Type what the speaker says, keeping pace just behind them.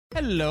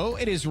Hello,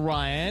 it is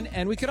Ryan,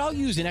 and we could all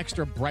use an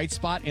extra bright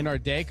spot in our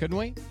day, couldn't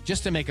we?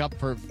 Just to make up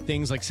for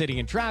things like sitting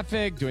in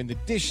traffic, doing the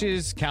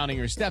dishes, counting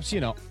your steps,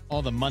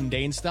 all the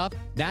mundane stuff.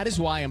 That is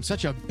why I'm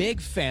such a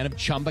big fan of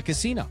Chumba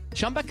Casino.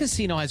 Chumba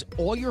Casino has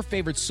all your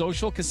favorite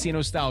social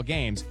casino-style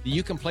games that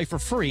you can play for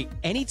free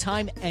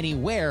anytime,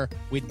 anywhere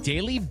with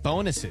daily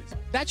bonuses.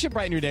 That should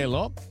brighten your day a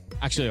little.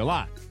 Actually, a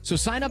lot. So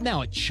sign up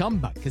now at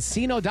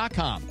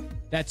ChumbaCasino.com.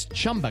 That's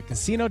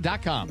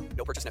ChumbaCasino.com.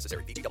 No purchase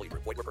necessary. VGW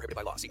Group. Void where prohibited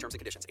by law. See terms and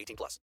conditions.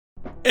 18+.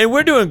 And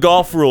we're doing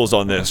golf rules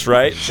on this,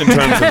 right? In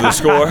terms of the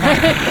score.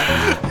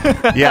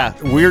 Yeah,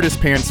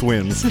 weirdest pants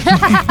wins.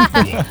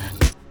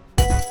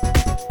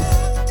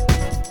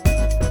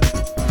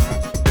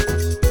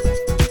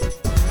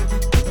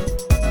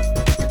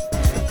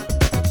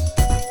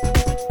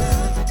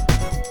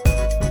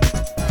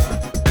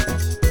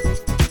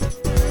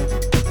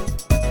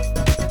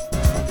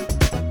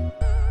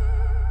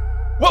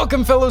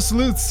 Welcome, fellow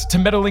sleuths, to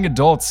Meddling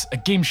Adults, a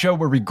game show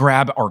where we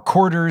grab our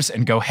quarters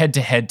and go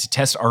head-to-head to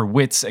test our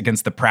wits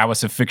against the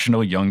prowess of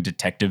fictional young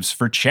detectives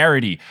for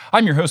charity.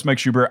 I'm your host, Mike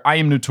Schubert. I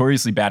am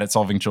notoriously bad at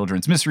solving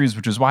children's mysteries,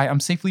 which is why I'm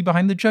safely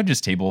behind the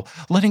judges' table,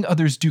 letting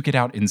others duke it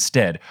out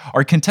instead.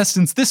 Our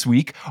contestants this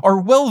week are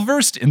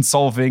well-versed in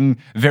solving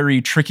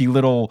very tricky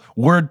little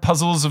word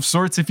puzzles of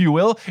sorts, if you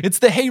will. It's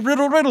the Hey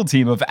Riddle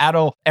team of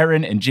Adel,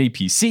 Aaron, and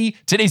JPC.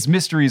 Today's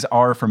mysteries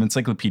are from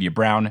Encyclopedia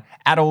Brown.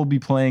 Adel will be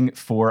playing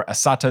for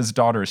Asata's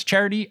Daughter's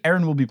Charity,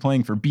 Aaron will be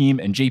playing for Beam,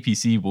 and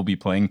JPC will be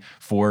playing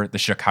for the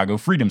Chicago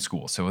Freedom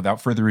School. So without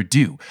further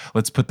ado,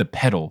 let's put the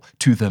pedal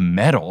to the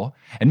metal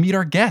and meet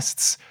our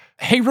guests.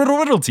 Hey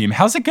Riddle team,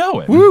 how's it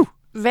going? Woo!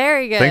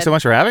 Very good. Thanks so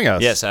much for having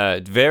us. Yes,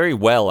 very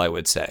well, I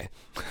would say.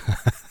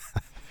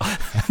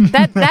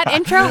 That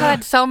intro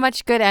had so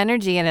much good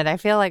energy in it. I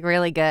feel like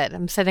really good.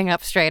 I'm sitting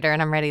up straighter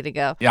and I'm ready to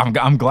go. Yeah,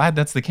 I'm glad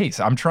that's the case.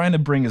 I'm trying to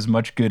bring as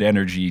much good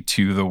energy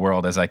to the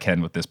world as I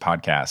can with this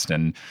podcast.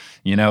 And,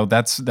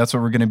 that's what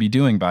we're going to be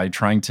doing by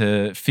trying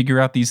to figure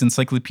out these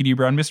Encyclopedia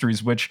Brown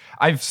mysteries, which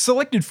I've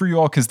selected for you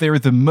all because they're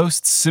the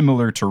most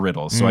similar to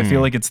riddles. So I feel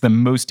like it's the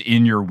most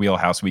in your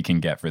wheelhouse we can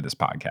get for this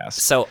podcast.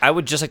 So I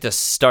would just like to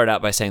start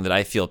out by saying that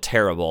I feel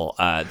terrible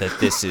that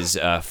this is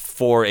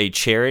for a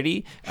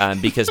charity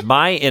because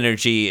my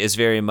energy is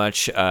very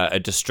much a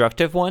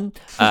destructive one.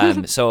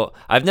 So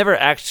I've never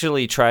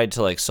actually tried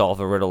to solve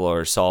a riddle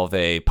or solve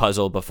a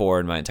puzzle before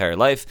in my entire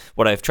life.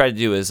 What I've tried to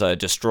do is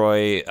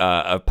destroy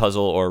a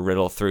puzzle or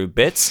riddle through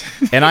bits.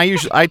 And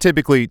I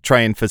typically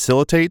try and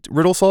facilitate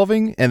riddle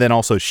solving and then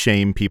also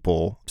shame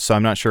people. So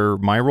I'm not sure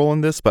my role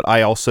in this, but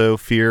I also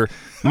fear,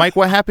 Mike,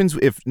 what happens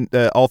if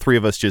all three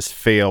of us just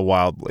fail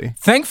wildly?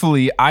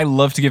 Thankfully, I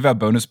love to give out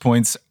bonus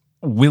points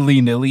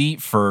willy-nilly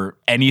for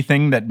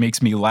anything that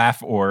makes me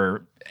laugh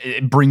or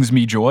it brings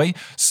me joy.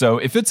 So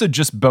if it's a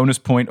just bonus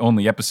point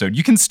only episode,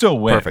 you can still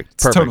win. Perfect.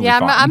 It's totally yeah,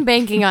 fine. I'm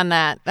banking on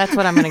that. That's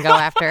what I'm going to go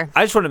after.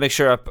 I just want to make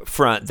sure up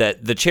front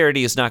that the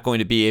charity is not going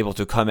to be able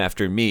to come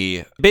after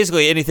me.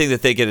 Basically, anything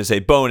that they get is a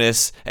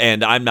bonus,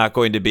 and I'm not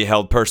going to be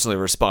held personally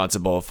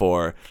responsible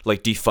for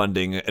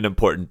defunding an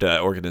important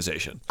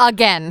organization.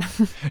 Again.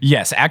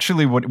 Yes,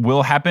 actually what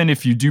will happen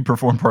if you do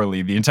perform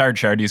poorly, the entire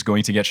charity is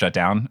going to get shut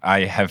down.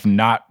 I have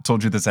not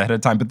told you this ahead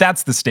of time, but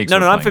that's the stakes. No,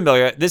 I'm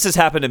familiar. This has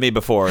happened to me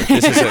before.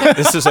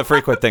 This is a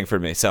frequent thing for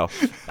me. So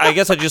I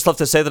guess I just love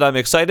to say that I'm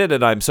excited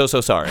and I'm so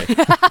sorry.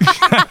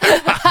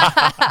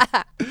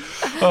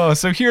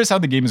 So here's how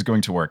the game is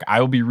going to work. I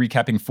will be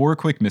recapping 4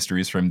 quick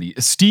mysteries from the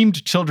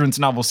esteemed children's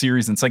novel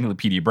series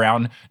Encyclopedia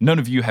Brown. None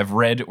of you have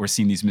read or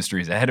seen these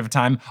mysteries ahead of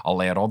time. I'll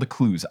lay out all the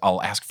clues.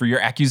 I'll ask for your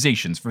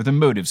accusations, for the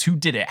motives, who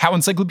did it, how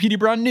Encyclopedia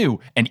Brown knew,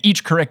 and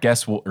each correct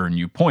guess will earn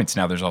you points.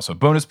 Now, there's also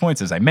bonus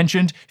points, as I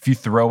mentioned, if you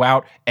throw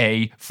out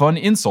a fun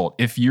insult,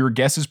 if your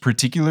guess is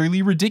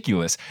particularly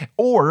ridiculous,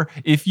 or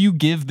if you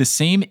give the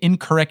same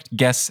incorrect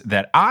guess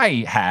that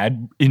I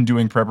had in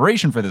doing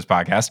preparation for this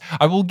podcast,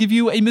 I will give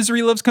you a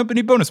Misery Loves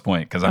Company bonus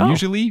point, because I'm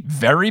usually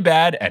very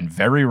bad and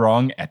very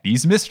wrong at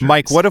these mysteries.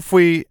 Mike, what if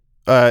we...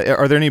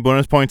 are there any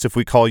bonus points if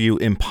we call you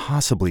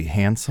impossibly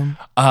handsome?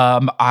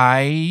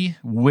 I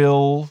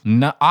will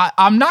not.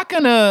 I'm not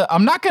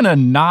gonna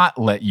not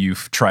let you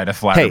try to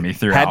flatter me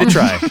throughout.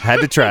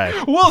 Had to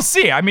try. We'll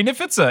see. I mean, if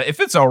it's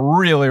a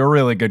really,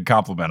 really good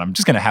compliment, I'm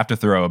just gonna have to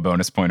throw a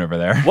bonus point over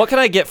there. What can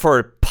I get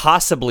for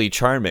possibly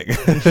charming?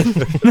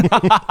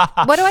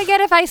 What do I get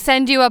if I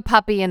send you a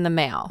puppy in the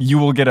mail? You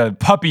will get a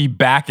puppy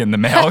back in the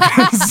mail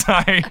because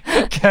I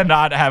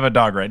cannot have a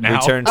dog right now.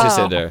 Return to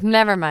sender.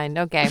 Never mind.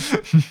 Okay.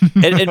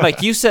 And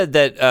Mike, you said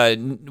that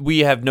we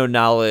have no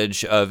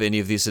knowledge of any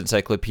of these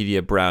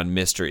Encyclopedia Brown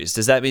mysteries.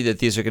 Does that mean that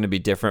these are going to be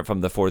different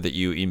from the 4 that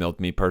you emailed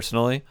me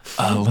personally?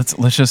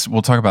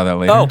 We'll talk about that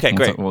later. Oh, okay,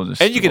 great.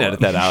 And you can edit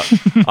that out.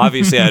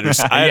 Obviously, I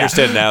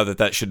understand now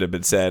that shouldn't have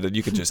been said, and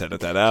you can just edit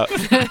that out.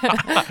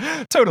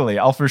 Totally.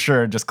 I'll for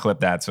sure just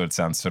clip that so it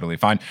sounds totally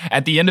fine.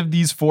 At the end of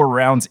these 4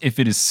 rounds, if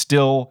it is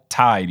still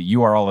tied,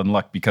 you are all in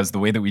luck because the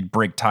way that we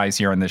break ties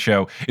here on the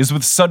show is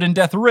with sudden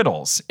death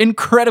riddles,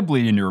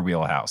 incredibly in your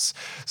wheelhouse.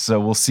 So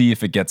we'll see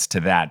if it gets to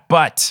that.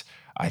 But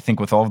I think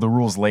with all of the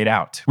rules laid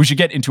out, we should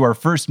get into our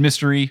first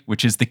mystery,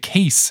 which is the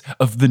case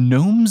of the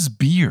gnome's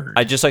beard.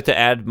 I'd just like to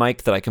add,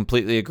 Mike, that I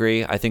completely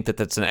agree. I think that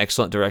that's an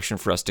excellent direction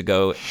for us to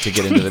go to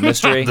get into the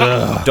mystery.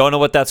 Don't know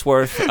what that's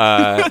worth.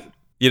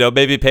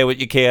 Maybe pay what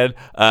you can,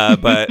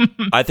 but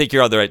I think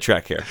you're on the right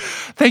track here.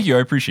 Thank you.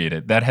 I appreciate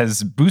it. That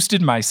has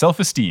boosted my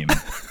self-esteem,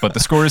 but the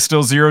score is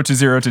still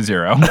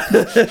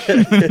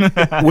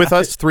 0-0-0. With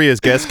us three as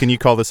guests, can you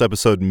call this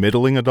episode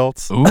Middling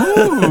Adults?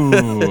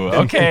 Ooh,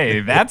 okay.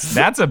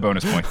 That's a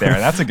bonus point there.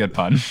 That's a good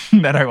pun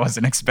that I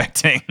wasn't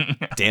expecting.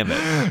 Damn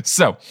it.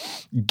 So,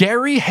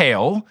 Gary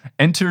Hale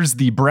enters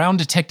the Brown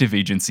Detective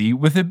Agency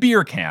with a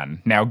beer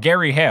can. Now,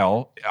 Gary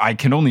Hale, I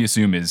can only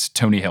assume is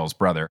Tony Hale's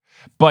brother,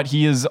 but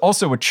he is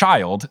also a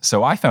child,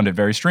 so I found it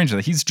very strange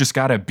that he's just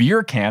got a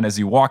beer can as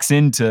he walks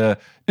into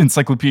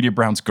Encyclopedia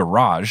Brown's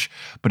garage,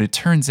 but it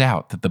turns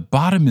out that the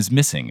bottom is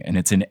missing and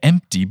it's an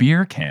empty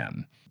beer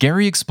can.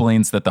 Gary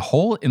explains that the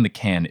hole in the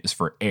can is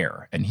for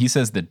air, and he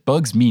says that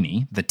Bugs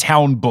Meany, the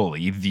town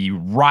bully, the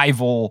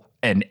rival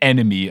and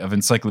enemy of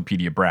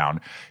Encyclopedia Brown,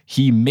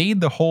 he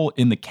made the hole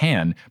in the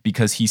can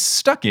because he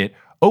stuck it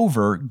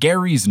over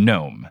Gary's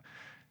gnome.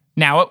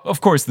 Now,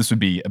 of course, this would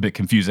be a bit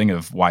confusing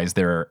of why is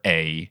there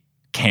a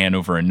can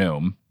over a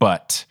gnome,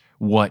 but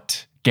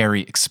what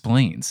Gary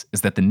explains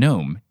is that the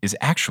gnome is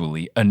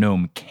actually a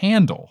gnome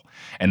candle,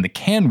 and the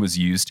can was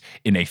used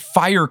in a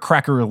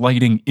firecracker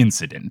lighting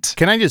incident.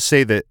 Can I just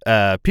say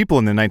that people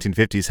in the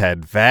 1950s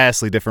had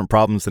vastly different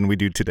problems than we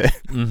do today?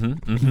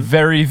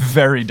 Very,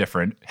 very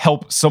different.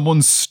 Help,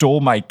 someone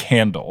stole my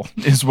candle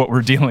is what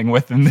we're dealing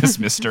with in this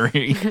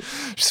mystery.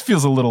 Just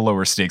feels a little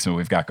lower stakes than what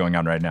we've got going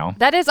on right now.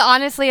 That is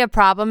honestly a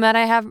problem that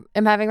am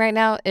having right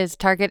now is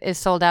Target is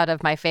sold out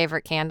of my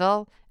favorite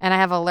candle. And I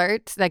have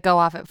alerts that go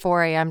off at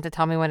 4 a.m. to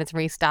tell me when it's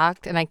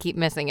restocked, and I keep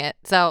missing it.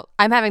 So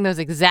I'm having those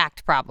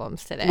exact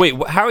problems today. Wait,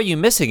 how are you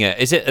missing it?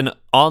 Is it an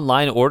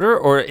online order,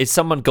 or is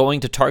someone going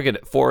to Target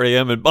at 4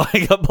 a.m. and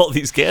buying up all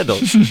these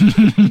candles?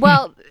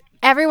 Well,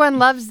 everyone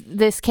loves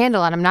this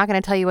candle, and I'm not going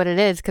to tell you what it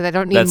is because I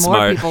don't need That's more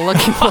smart. people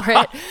looking for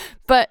it.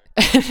 But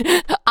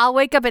I'll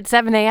wake up at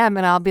 7 a.m.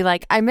 and I'll be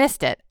like, I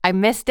missed it. I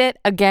missed it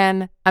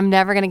again. I'm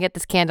never going to get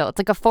this candle. It's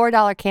like a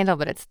 $4 candle,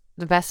 but it's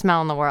the best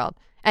smell in the world.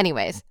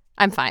 Anyways.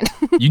 I'm fine.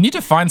 You need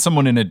to find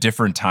someone in a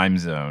different time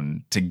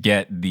zone to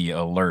get the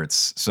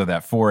alerts so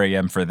that 4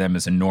 a.m. for them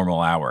is a normal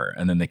hour,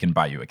 and then they can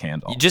buy you a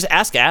candle. You just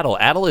ask Adel.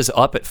 Adel is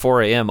up at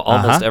 4 a.m.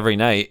 almost every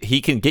night.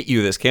 He can get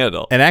you this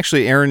candle. And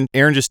actually, Aaron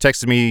just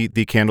texted me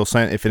the candle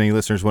scent. If any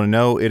listeners want to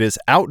know, it is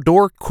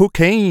outdoor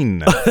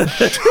cocaine.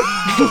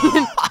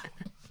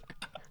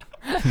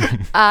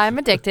 I'm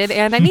addicted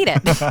and I need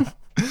it.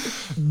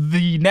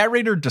 The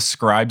narrator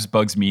describes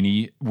Bugs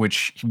Meany,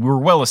 which we're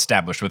well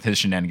established with his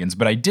shenanigans,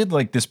 but I did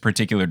like this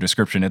particular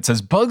description. It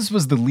says, Bugs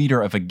was the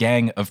leader of a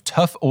gang of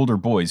tough older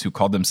boys who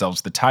called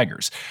themselves the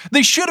Tigers.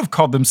 They should have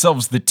called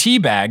themselves the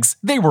Teabags.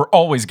 They were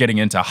always getting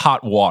into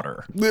hot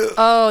water.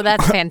 Oh,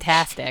 that's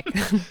fantastic.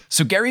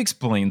 So Gary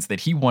explains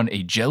that he won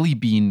a jelly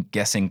bean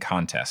guessing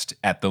contest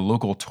at the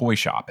local toy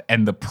shop,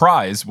 and the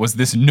prize was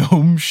this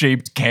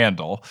gnome-shaped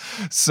candle.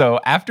 So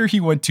after he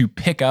went to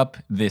pick up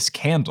this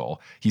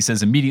candle, he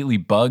says immediately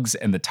Bugs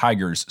and the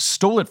Tigers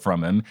stole it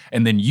from him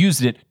and then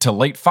used it to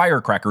light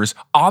firecrackers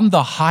on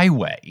the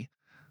highway.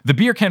 The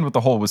beer can with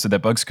the hole was so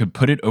that Bugs could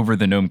put it over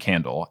the gnome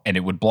candle and it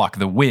would block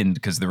the wind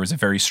because there was a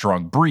very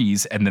strong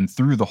breeze, and then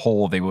through the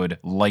hole they would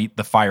light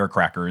the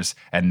firecrackers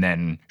and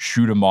then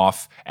shoot them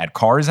off at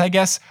cars, I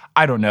guess.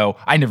 I don't know.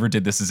 I never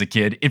did this as a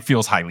kid. It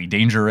feels highly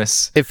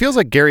dangerous. It feels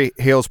like Gary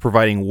Hale's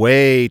providing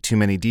way too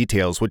many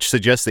details, which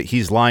suggests that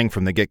he's lying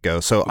from the get-go.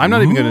 So I'm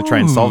not even going to try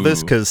and solve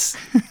this because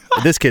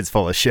this kid's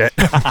full of shit.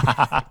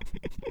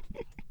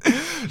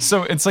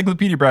 So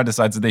Encyclopedia Brown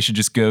decides that they should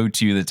just go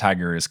to the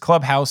Tiger's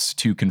clubhouse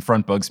to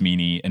confront Bugs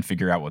Meany and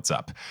figure out what's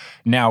up.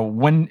 Now,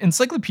 when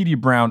Encyclopedia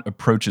Brown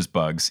approaches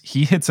Bugs,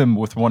 he hits him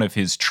with one of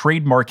his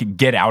trademark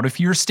get out of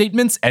here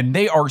statements, and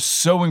they are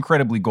so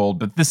incredibly gold,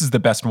 but this is the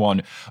best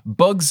one.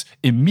 Bugs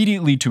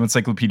immediately to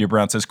Encyclopedia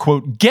Brown says,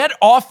 quote, "Get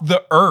off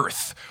the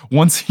earth,"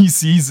 once he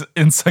sees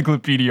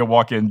Encyclopedia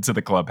walk into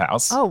the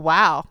clubhouse. Oh,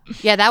 wow.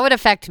 Yeah, that would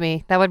affect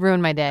me. That would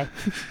ruin my day.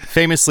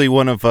 Famously,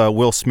 one of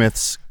Will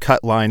Smith's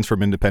cut lines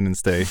from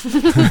Independence Day.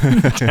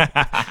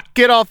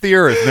 Get off the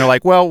earth. And they're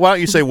like, well, why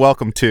don't you say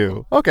welcome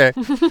to? Okay.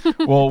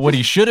 Well, what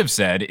he should have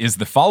said is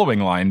the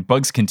following line.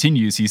 Bugs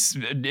continues. He's,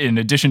 in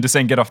addition to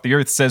saying get off the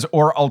earth, says,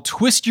 "Or I'll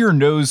twist your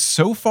nose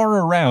so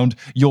far around,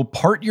 you'll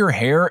part your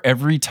hair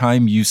every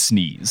time you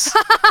sneeze."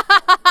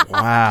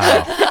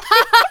 Wow.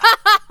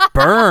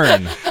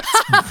 Burn.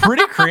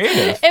 Pretty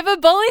creative. If a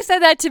bully said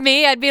that to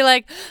me, I'd be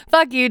like,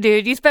 fuck you,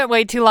 dude. You spent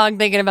way too long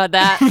thinking about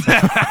that.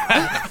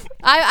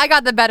 I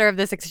got the better of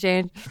this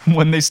exchange.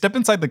 When they step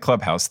inside the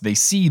clubhouse, they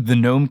see the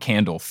gnome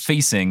candle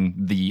facing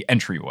the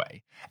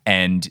entryway.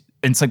 And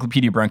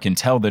Encyclopedia Brown can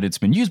tell that it's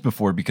been used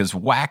before because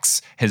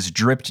wax has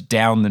dripped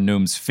down the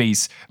gnome's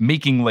face,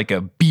 making like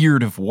a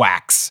beard of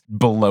wax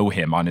below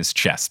him on his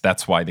chest.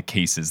 That's why the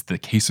case is the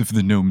case of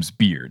the gnome's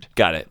beard.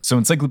 Got it. So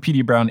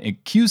Encyclopedia Brown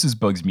accuses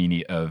Bugs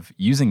Meany of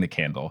using the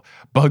candle.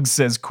 Bugs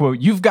says, quote,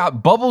 "You've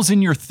got bubbles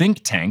in your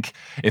think tank.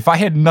 If I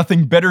had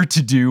nothing better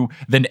to do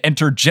than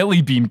enter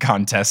jelly bean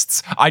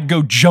contests, I'd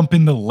go jump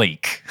in the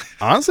lake."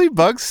 Honestly,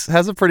 Bugs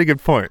has a pretty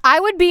good point. I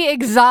would be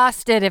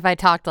exhausted if I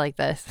talked like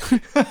this.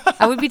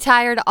 I would be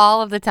tired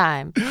all of the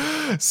time.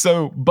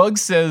 So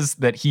Bugs says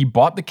that he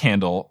bought the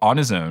candle on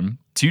his own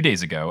 2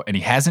 days ago, and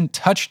he hasn't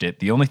touched it.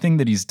 The only thing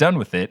that he's done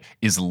with it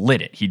is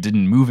lit it. He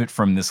didn't move it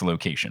from this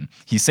location.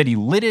 He said he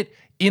lit it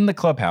in the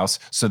clubhouse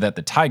so that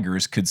the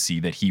Tigers could see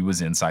that he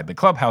was inside the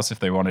clubhouse if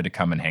they wanted to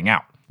come and hang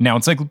out. Now,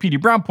 Encyclopedia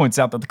Brown points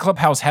out that the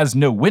clubhouse has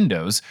no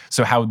windows,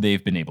 so how would they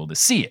have been able to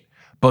see it?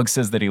 Bugs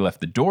says that he left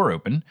the door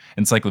open.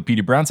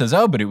 Encyclopedia Brown says,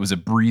 oh, but it was a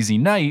breezy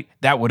night.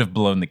 That would have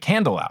blown the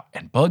candle out.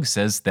 And Bugs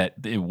says that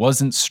it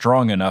wasn't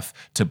strong enough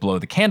to blow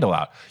the candle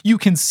out. You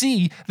can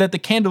see that the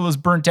candle is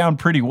burnt down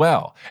pretty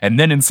well. And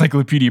then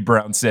Encyclopedia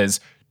Brown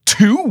says,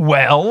 too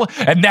well?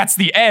 And that's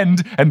the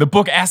end. And the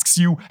book asks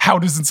you, how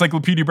does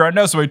Encyclopedia Brown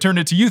know? So I turn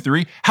it to you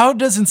three. How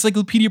does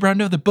Encyclopedia Brown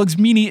know that Bugs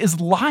Meany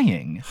is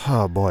lying?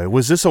 Oh boy,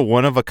 was this a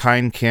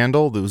one-of-a-kind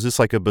candle? Was this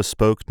like a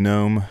bespoke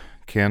gnome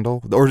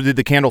candle? Or did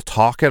the candle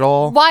talk at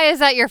all? Why is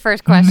that your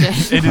first question?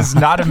 It is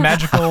not a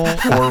magical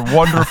or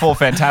wonderful,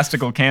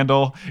 fantastical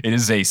candle. It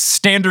is a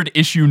standard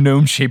issue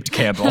gnome-shaped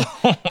candle.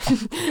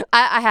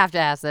 I have to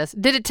ask this.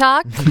 Did it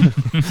talk?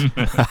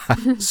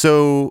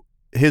 So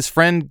his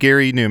friend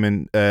Gary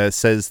Newman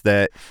says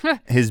that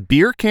his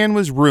beer can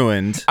was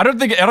ruined. I don't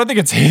think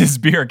it's his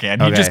beer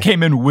can. He just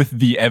came in with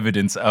the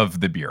evidence of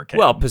the beer can.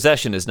 Well,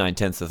 possession is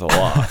 9/10 of the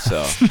law,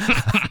 so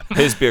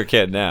his beer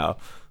can now.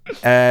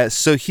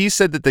 So he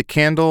said that the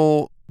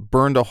candle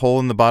burned a hole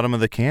in the bottom of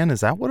the can.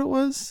 Is that what it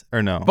was?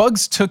 Or no?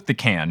 Bugs took the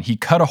can. He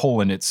cut a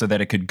hole in it so that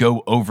it could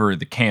go over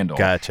the candle.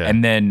 Gotcha.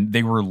 And then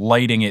they were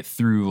lighting it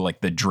through like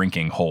the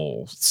drinking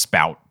hole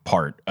spout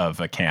part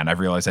of a can. I've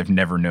realized I've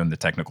never known the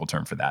technical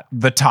term for that.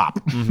 The top.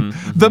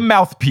 The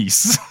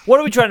mouthpiece. What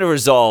are we trying to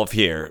resolve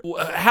here?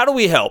 How do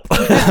we help?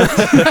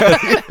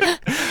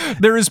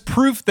 There is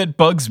proof that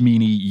Bugs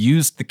Meany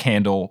used the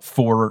candle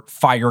for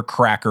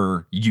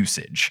firecracker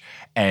usage.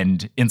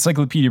 And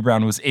Encyclopedia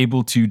Brown was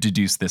able to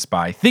deduce this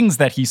by things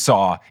that he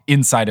saw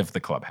inside of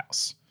the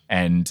clubhouse.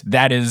 And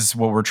that is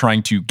what we're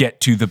trying to get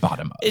to the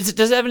bottom of.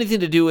 Does it have anything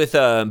to do with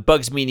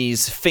Bugs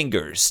Meany's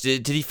fingers?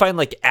 Did he find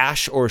like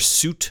ash or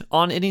soot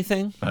on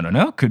anything? I don't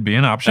know. Could be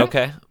an option.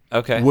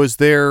 Okay. Was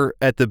there,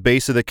 at the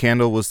base of the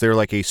candle, was there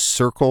like a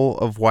circle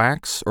of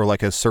wax or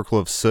like a circle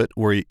of soot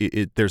where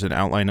there's an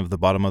outline of the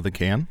bottom of the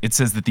can? It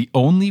says that the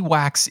only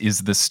wax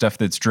is the stuff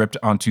that's dripped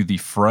onto the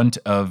front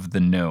of the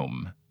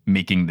gnome,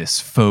 making this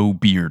faux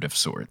beard of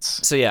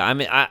sorts. So yeah, I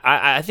mean,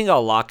 I think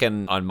I'll lock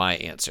in on my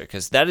answer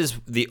because that is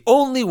the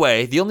only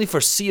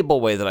foreseeable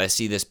way that I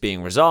see this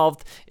being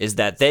resolved is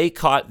that they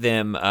caught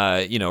them,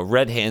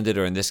 red-handed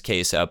or in this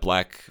case,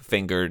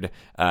 black-fingered.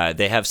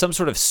 They have some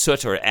sort of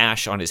soot or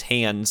ash on his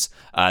hands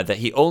that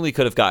he only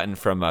could have gotten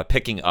from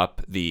picking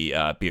up the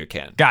beer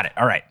can. Got it.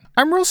 All right.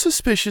 I'm real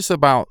suspicious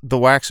about the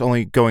wax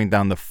only going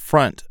down the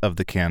front of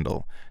the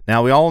candle.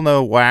 Now, we all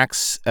know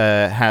wax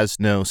has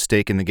no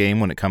stake in the game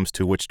when it comes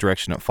to which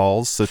direction it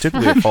falls, so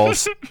typically it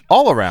falls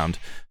all around.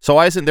 So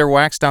why isn't there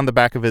wax down the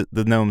back of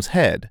the gnome's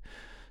head?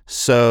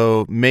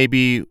 So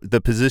maybe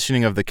the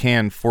positioning of the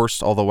can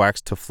forced all the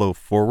wax to flow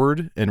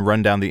forward and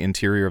run down the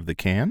interior of the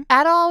can?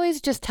 Ad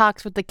always just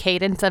talks with the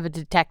cadence of a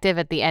detective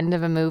at the end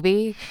of a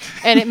movie,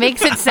 and it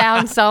makes it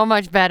sound so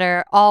much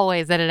better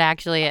always than it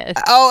actually is.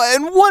 Oh,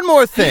 and one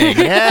more thing.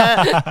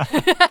 Yeah.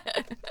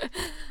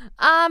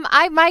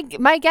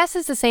 My guess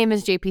is the same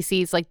as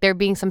JPC's, like there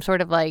being some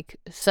sort of like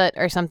soot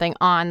or something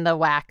on the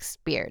wax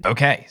beard.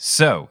 Okay,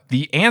 so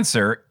the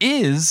answer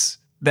is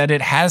that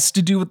it has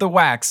to do with the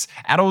wax.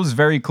 Adel was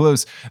very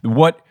close.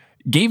 What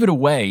gave it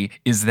away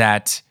is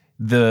that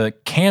the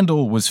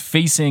candle was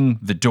facing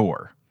the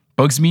door.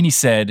 Bugs Meany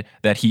said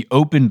that he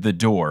opened the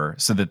door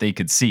so that they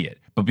could see it.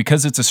 But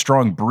because it's a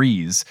strong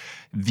breeze,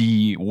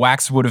 the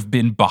wax would have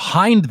been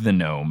behind the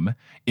gnome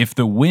if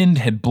the wind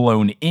had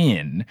blown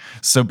in.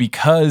 So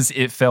because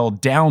it fell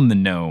down the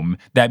gnome,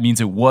 that means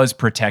it was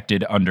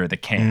protected under the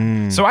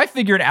can. So I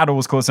figured Adel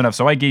was close enough,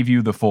 so I gave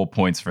you the full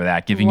points for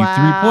that, giving you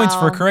 3 points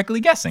for correctly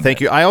guessing.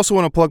 Thank you. I also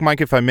want to plug, Mike,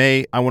 if I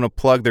may,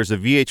 there's a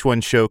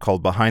VH1 show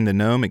called Behind the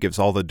Gnome. It gives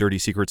all the dirty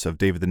secrets of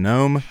David the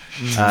Gnome.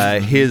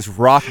 His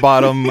rock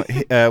bottom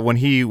when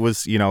he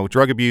was,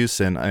 drug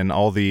abuse and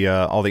all the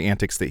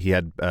antics that he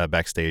had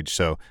backstage.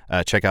 So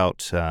check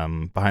out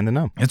Behind the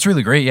Gnome. It's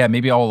really great. Yeah,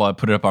 maybe I'll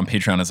put it up on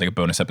Patreon as like a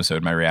bonus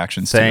episode, my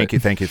reactions to it.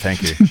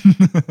 Thank you.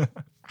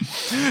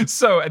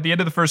 So at the end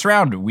of the first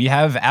round, we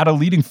have Ada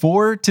leading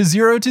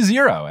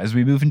 4-0 as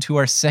we move into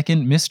our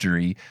second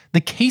mystery,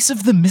 the case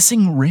of the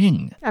missing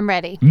ring. I'm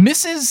ready.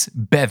 Mrs.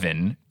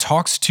 Bevan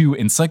talks to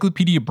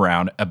Encyclopedia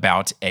Brown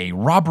about a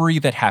robbery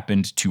that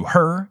happened to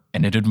her,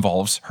 and it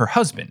involves her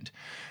husband.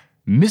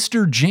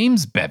 Mr.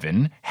 James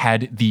Bevan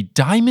had the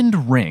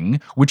diamond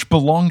ring, which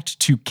belonged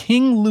to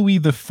King Louis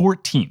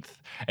XIV,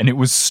 and it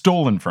was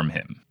stolen from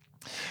him.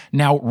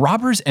 Now,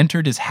 robbers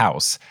entered his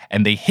house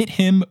and they hit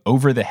him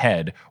over the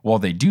head while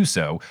they do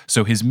so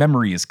his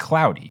memory is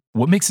cloudy.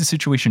 What makes the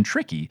situation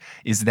tricky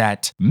is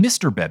that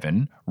Mr.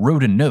 Bevan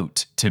wrote a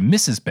note to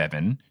Mrs.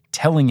 Bevan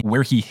telling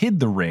where he hid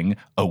the ring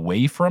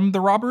away from the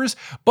robbers,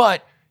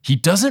 but he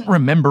doesn't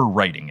remember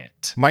writing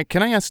it. Mike,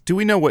 can I ask, do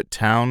we know what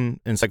town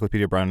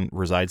Encyclopedia Brown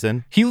resides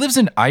in? He lives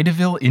in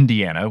Idaville,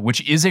 Indiana,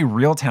 which is a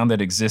real town that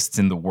exists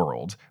in the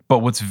world. But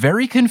what's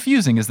very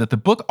confusing is that the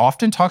book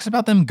often talks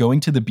about them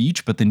going to the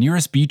beach, but the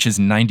nearest beach is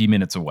 90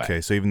 minutes away.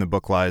 Okay, so even the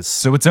book lies.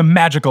 So it's a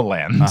magical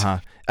land.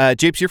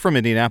 Japes, you're from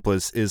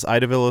Indianapolis. Is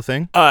Idaville a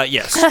thing?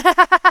 Yes.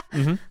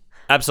 Mm-hmm.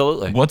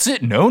 Absolutely. What's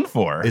it known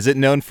for? Is it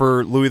known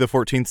for Louis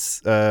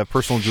XIV's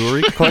personal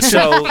jewelry collection?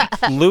 So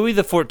Louis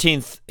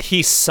XIV,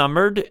 he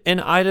summered in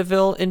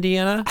Idaville,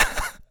 Indiana.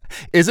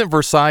 Isn't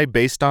Versailles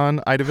based on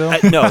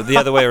Idaville? No, the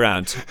other way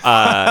around.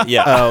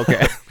 Yeah. Oh,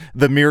 okay.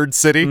 The mirrored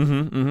city?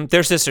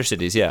 They're sister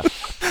cities, yeah.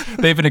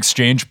 They have an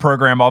exchange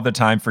program all the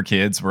time for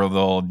kids where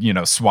they'll,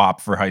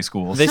 swap for high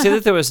schools. They say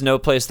that there was no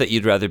place that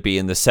you'd rather be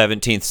in the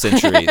 17th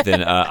century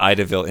than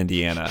Idaville,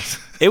 Indiana.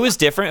 It was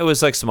different. It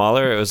was like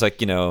smaller. It was like,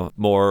 a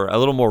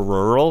little more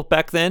rural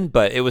back then,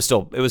 but it was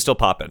still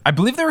popping. I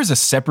believe there was a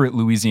separate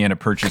Louisiana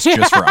purchase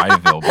just for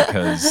Idaville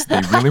because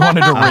they really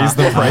wanted to raise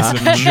the price of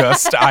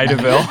just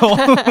Idaville.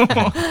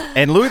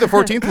 And Louis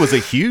XIV was a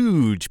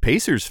huge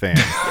Pacers fan.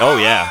 Oh,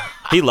 yeah.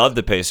 He loved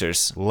the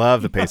Pacers.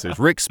 Love the Pacers.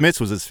 Rick Smits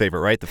was his favorite,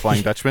 right? The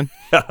Flying Dutchman?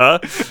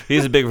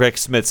 He's a big Rick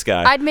Smits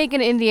guy. I'd make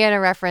an Indiana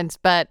reference,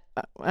 but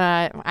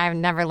I've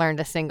never learned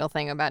a single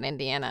thing about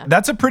Indiana.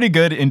 That's a pretty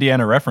good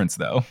Indiana reference,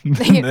 though.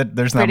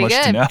 There's not much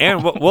to know.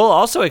 And we'll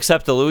also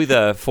accept the Louis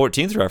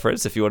XIV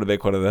reference if you want to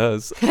make one of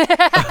those.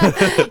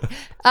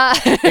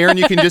 Aaron,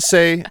 you can just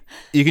say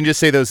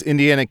those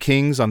Indiana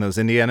Kings on those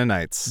Indiana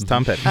Nights.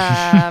 Tom Petty.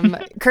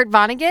 Kurt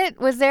Vonnegut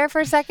was there for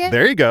a second.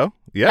 There you go.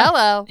 Yeah.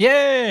 Hello.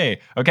 Yay!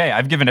 Okay,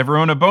 I've given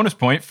everyone a bonus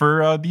point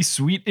for these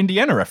sweet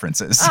Indiana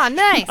references. Oh,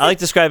 nice. I like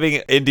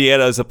describing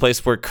Indiana as a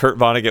place where Kurt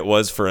Vonnegut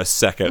was for a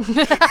second.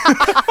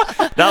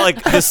 Not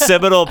like the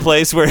seminal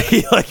place where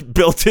he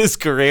built his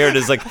career and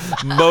is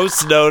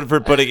most known for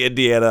putting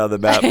Indiana on the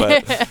map.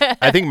 But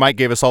I think Mike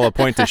gave us all a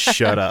point to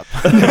shut up.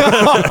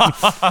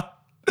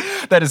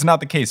 That is not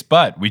the case,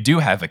 but we do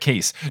have a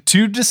case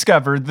to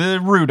discover the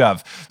root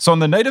of. So on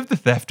the night of the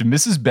theft,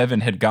 Mrs.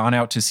 Bevan had gone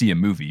out to see a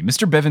movie.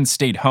 Mr. Bevan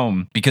stayed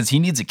home because he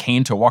needs a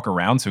cane to walk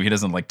around, so he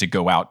doesn't like to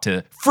go out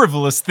to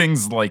frivolous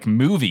things like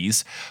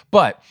movies.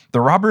 But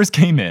the robbers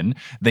came in.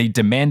 They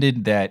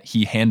demanded that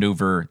he hand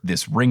over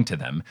this ring to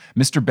them.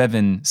 Mr.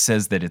 Bevan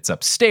says that it's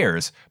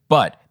upstairs,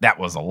 but that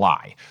was a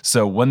lie.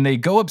 So when they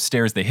go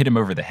upstairs, they hit him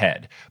over the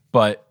head.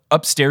 But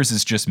upstairs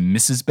is just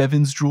Mrs.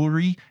 Bevan's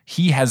jewelry.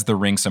 He has the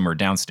ring somewhere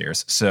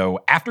downstairs.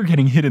 So after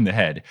getting hit in the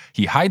head,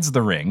 he hides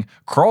the ring,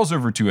 crawls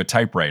over to a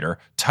typewriter,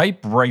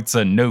 typewrites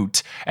a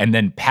note, and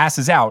then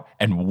passes out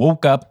and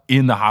woke up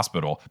in the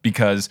hospital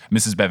because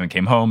Mrs. Bevan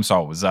came home, saw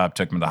what was up,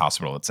 took him to the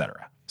hospital,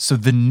 etc. So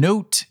the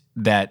note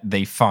that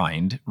they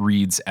find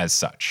reads as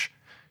such.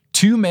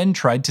 2 men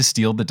tried to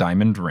steal the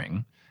diamond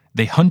ring.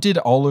 They hunted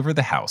all over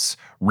the house,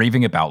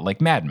 raving about like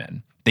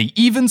madmen. They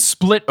even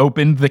split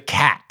open the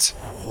cat.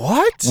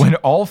 What? When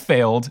all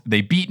failed,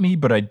 they beat me,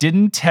 but I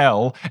didn't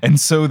tell, and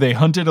so they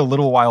hunted a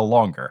little while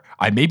longer.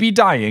 I may be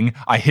dying.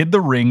 I hid the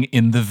ring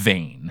in the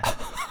vein.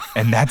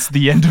 And that's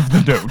the end of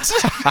the note.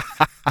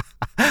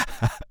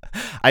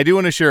 I do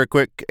want to share a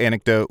quick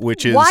anecdote,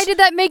 which is... Why did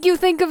that make you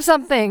think of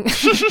something?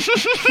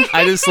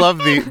 I just love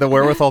the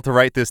wherewithal to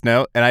write this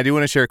note. And I do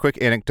want to share a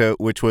quick anecdote,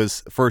 which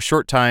was for a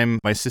short time,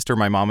 my sister,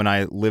 my mom, and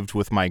I lived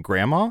with my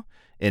grandma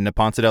in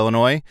Neponset,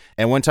 Illinois.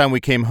 And one time we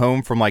came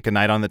home from a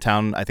night on the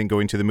town, I think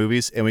going to the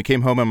movies, and we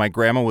came home and my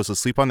grandma was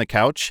asleep on the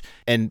couch,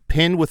 and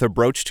pinned with a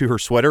brooch to her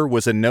sweater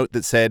was a note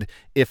that said,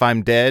 "If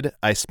I'm dead,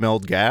 I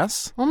smelled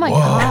gas." Oh my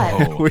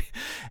God.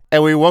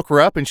 And we woke her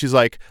up and she's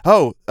like,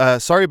 "Oh,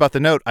 sorry about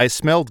the note. I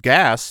smelled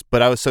gas,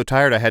 but I was so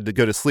tired I had to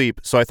go to sleep.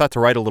 So I thought to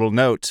write a little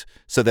note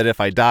so that if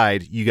I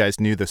died, you guys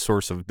knew the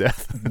source of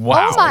death."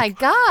 Wow. Oh my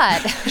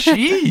God.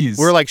 Jeez.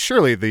 We're like,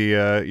 surely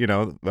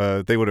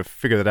they would have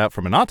figured it out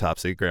from an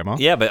autopsy, Grandma.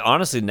 yeah, but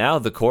honestly, now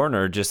the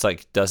coroner just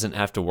doesn't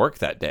have to work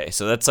that day.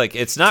 So that's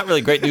it's not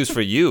really great news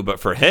for you, but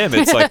for him,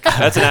 it's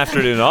that's an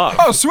afternoon off.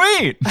 Oh,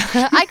 sweet.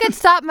 I could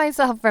stop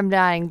myself from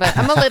dying, but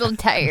I'm a little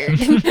tired.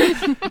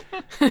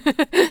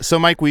 So,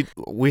 Mike,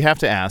 we have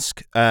to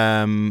ask,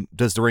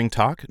 does the ring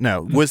talk?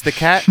 No. Was the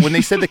cat, when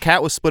they said the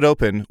cat was split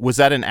open, was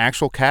that an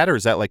actual cat, or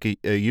is that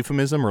a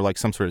euphemism or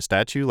some sort of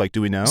statue?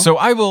 Do we know? So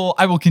I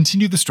will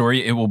continue the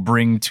story. It will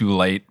bring to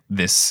light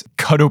this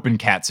cut open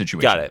cat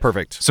situation. Got it.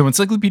 Perfect. So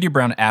Encyclopedia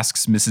Brown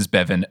asks Mrs.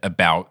 Bevan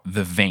about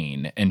the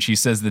vein, and she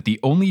says that the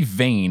only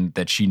vein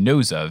that she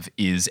knows of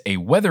is a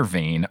weather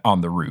vane on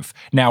the roof.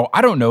 Now,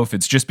 I don't know if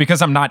it's just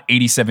because I'm not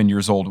 87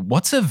 years old.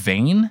 What's a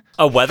vane?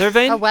 A weather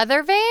vane? A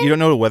weather vane? You don't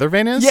know what a weather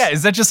vane is? Yeah,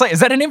 is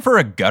that a name for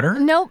a gutter?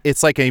 Nope.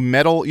 It's like a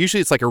metal, usually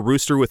it's like a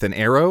rooster with an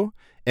arrow,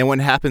 And what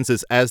happens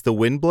is as the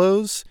wind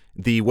blows,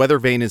 the weather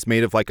vane is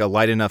made of like a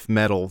light enough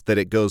metal that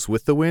it goes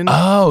with the wind.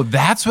 Oh,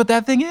 that's what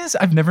that thing is?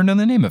 I've never known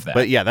the name of that.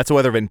 But yeah, that's a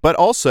weather vane. But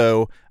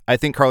also, I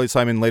think Carly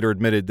Simon later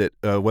admitted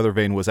that weather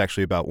vane was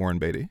actually about Warren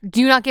Beatty.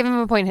 Do not give him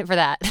a point for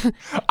that.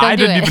 I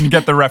didn't even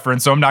get the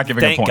reference, so I'm not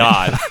giving a point.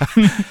 Thank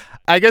God.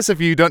 I guess if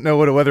you don't know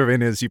what a weather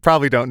vane is, you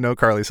probably don't know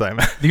Carly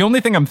Simon. The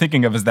only thing I'm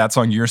thinking of is that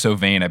song, You're So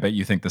Vain. I bet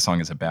you think the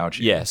song is about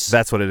you. Yes.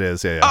 That's what it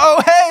is, yeah.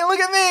 Oh, hey, look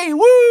at me.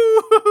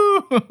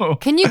 Woo!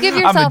 Can you give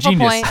yourself a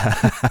point?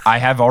 I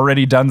have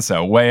already done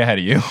so, way ahead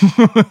of you.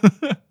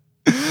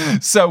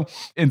 So,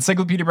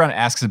 Encyclopedia Brown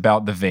asks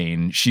about the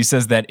vein. She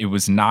says that it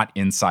was not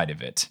inside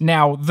of it.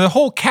 Now, the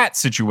whole cat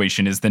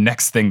situation is the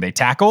next thing they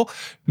tackle.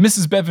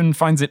 Mrs. Bevan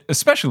finds it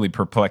especially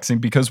perplexing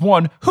because,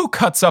 one, who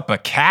cuts up a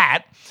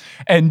cat?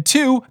 And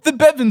two, the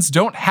Bevans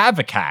don't have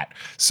a cat.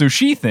 So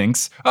she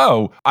thinks,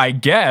 oh, I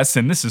guess,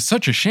 and this is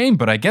such a shame,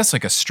 but I guess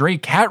like a stray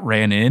cat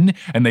ran in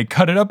and they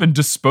cut it up and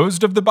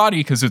disposed of the body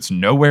because it's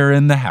nowhere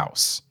in the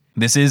house.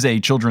 This is a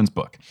children's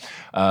book.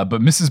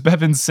 But Mrs.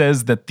 Bevans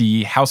says that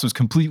the house was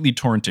completely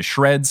torn to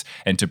shreds.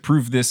 And to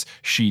prove this,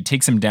 she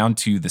takes him down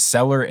to the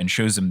cellar and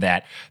shows him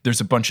that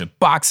there's a bunch of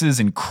boxes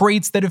and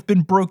crates that have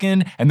been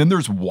broken. And then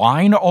there's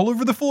wine all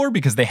over the floor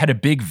because they had a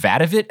big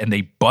vat of it and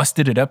they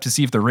busted it up to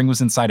see if the ring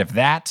was inside of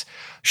that.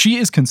 She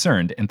is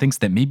concerned and thinks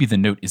that maybe the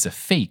note is a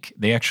fake.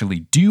 They actually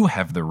do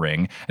have the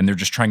ring and they're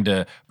just trying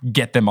to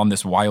get them on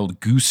this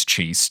wild goose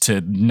chase to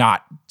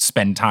not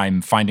spend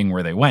time finding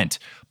where they went.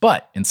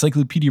 But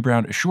Encyclopedia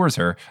Brown assures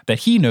her that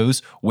he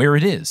knows where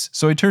it is.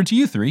 So I turn to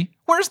you three.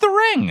 Where's the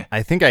ring?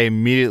 I think I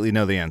immediately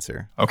know the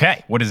answer.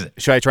 Okay, what is it?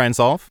 Should I try and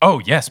solve?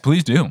 Oh, yes,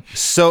 please do.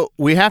 So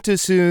we have to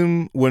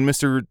assume when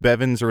Mr.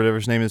 Bevans or whatever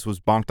his name is was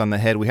bonked on the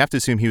head, we have to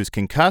assume he was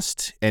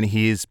concussed and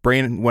his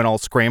brain went all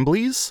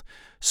scramblies.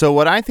 So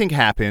what I think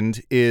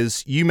happened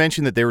is you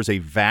mentioned that there was a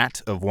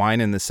vat of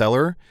wine in the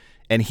cellar.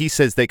 And he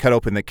says they cut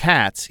open the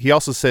cat. He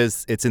also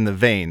says it's in the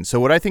vein. So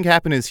what I think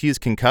happened is he is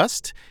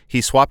concussed.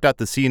 He swapped out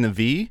the C and the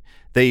V.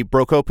 They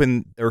broke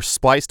open or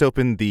spliced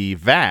open the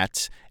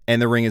vat,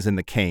 and the ring is in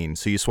the cane.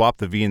 So you swap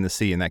the V and the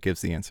C, and that gives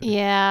the answer.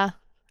 Yeah,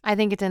 I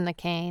think it's in the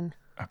cane.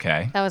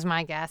 Okay. That was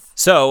my guess.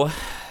 So,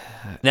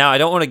 now I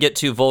don't want to get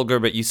too vulgar,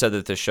 but you said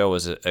that the show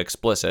was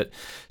explicit.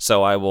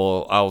 So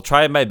I'll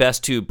try my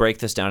best to break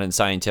this down in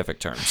scientific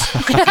terms.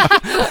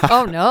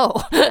 Oh,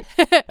 no.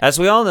 As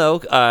we all know,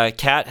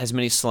 cat has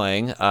many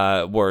slang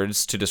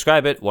words to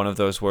describe it. One of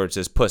those words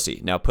is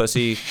pussy. Now,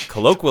 pussy,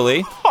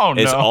 colloquially,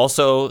 is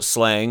also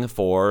slang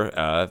for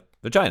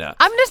vagina.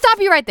 I'm going to stop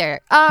you right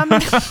there.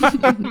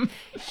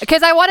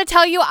 Because I want to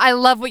tell you I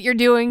love what you're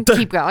doing.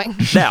 Keep going.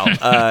 Now,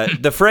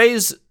 the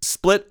phrase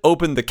split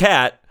open the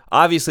cat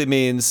obviously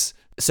means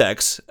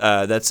sex.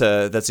 That's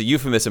a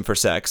euphemism for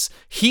sex.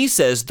 He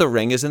says the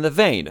ring is in the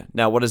vein.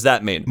 Now, what does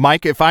that mean?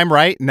 Mike, if I'm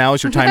right, now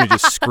is your time to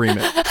just scream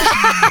it.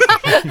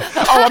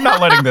 Oh, I'm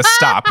not letting this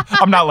stop.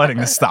 I'm not letting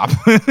this stop.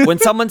 When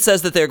someone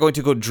says that they're going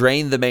to go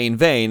drain the main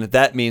vein,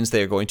 that means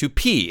they're going to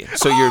pee.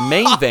 So your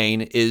main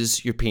vein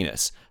is your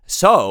penis.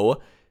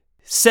 So,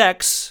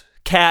 sex,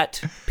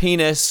 cat,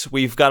 penis,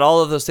 we've got all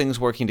of those things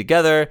working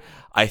together.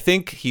 I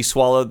think he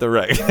swallowed the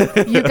ring.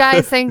 You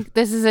guys think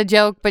this is a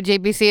joke, but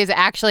JBC is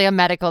actually a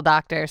medical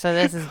doctor, so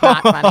this is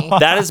not funny.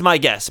 That is my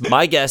guess.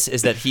 My guess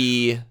is that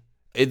the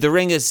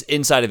ring is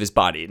inside of his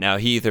body. Now,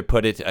 he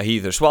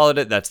either swallowed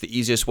it, that's the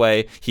easiest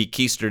way, he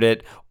keistered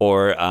it,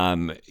 or,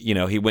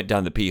 he went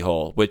down the pee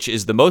hole, which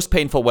is the most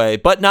painful way,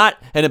 but not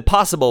an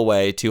impossible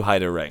way to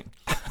hide a ring.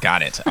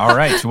 Got it. All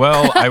right.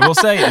 Well, I will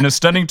say, in a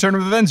stunning turn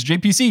of events,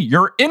 JPC,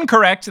 you're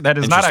incorrect. That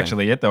is not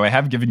actually it, though I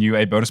have given you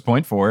a bonus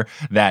point for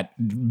that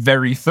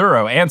very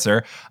thorough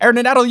answer. Aaron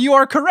and Adel, you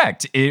are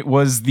correct. It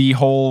was the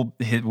whole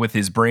hit with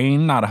his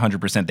brain not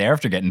 100% there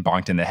after getting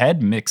bonked in the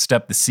head, mixed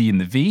up the C and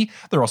the V.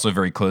 They're also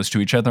very close to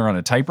each other on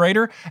a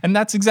typewriter, and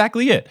that's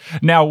exactly it.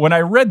 Now, when I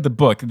read the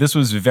book, this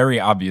was very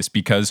obvious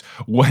because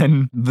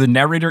when the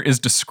narrator is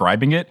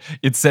describing it,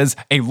 it says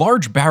a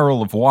large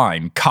barrel of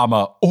wine,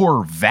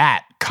 or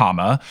vat,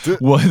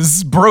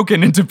 was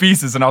broken into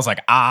pieces. And I was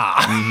like,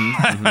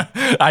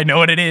 I know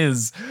what it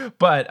is.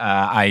 But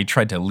I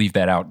tried to leave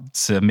that out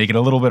to make it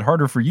a little bit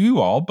harder for you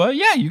all. But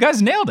yeah, you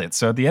guys nailed it.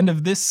 So at the end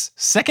of this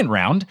second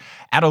round,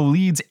 Adel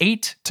leads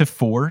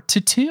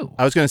 8-4-2.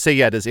 I was going to say,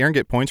 yeah, does Aaron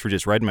get points for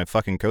just riding my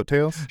fucking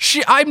coattails?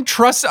 I'm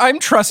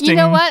trusting. You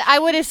know what? I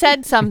would have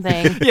said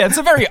something. Yeah, it's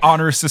a very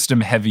honor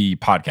system heavy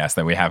podcast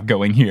that we have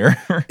going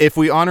here. If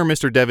we honor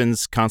Mr.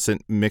 Devon's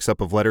constant mix-up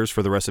of letters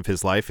for the rest of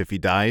his life, if he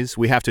dies,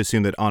 we have to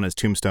assume that on his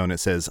tombstone it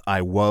says,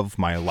 I love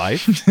my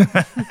life.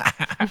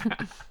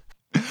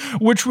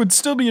 Which would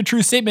still be a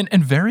true statement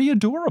and very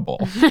adorable.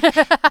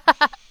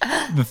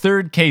 The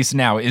third case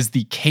now is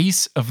the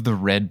case of the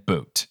red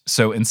boat.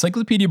 So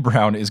Encyclopedia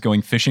Brown is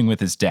going fishing with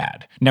his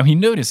dad. Now he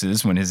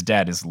notices when his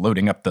dad is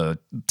loading up the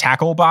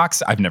tackle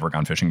box, I've never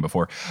gone fishing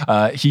before,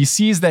 he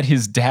sees that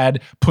his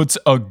dad puts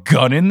a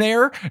gun in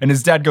there and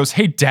his dad goes,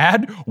 hey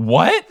dad,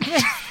 what?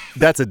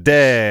 That's a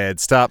dead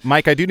stop.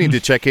 Mike, I do need to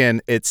check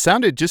in. It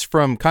sounded just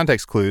from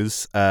context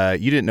clues,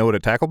 you didn't know what a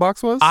tackle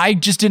box was? I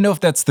just didn't know if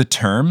that's the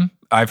term.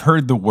 I've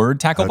heard the word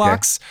tackle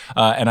box,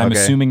 and I'm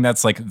assuming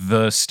that's like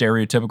the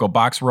stereotypical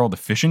box where all the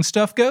fishing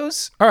stuff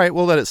goes. All right,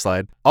 we'll let it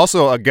slide.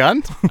 Also, a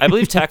gun? I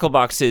believe tackle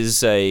box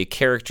is a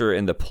character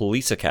in the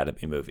Police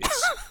Academy movies.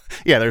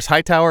 Yeah, there's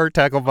Hightower,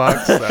 tackle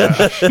box.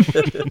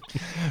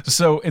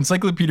 So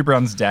Encyclopedia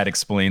Brown's dad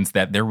explains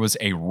that there was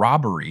a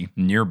robbery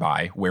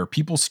nearby where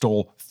people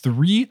stole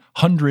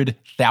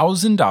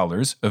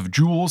 $300,000 of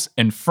jewels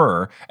and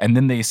fur, and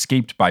then they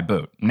escaped by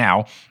boat.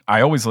 Now,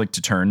 I always like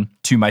to turn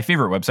to my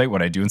favorite website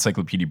when I do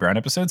Encyclopedia Brown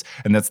episodes,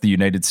 and that's the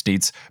United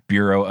States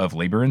Bureau of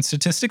Labor and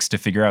Statistics to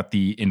figure out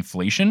the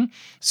inflation.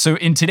 So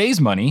in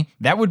today's money,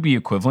 that would be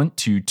equivalent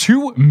to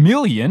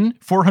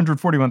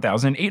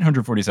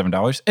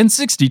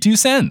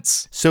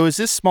 $2,441,847.62. So is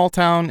this small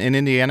town in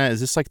Indiana, is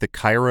this like the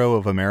Cairo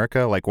of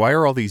America? Like, why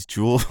are all these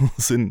jewels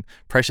and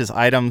precious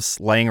items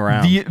laying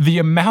around? The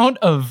amount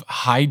of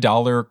high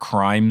dollar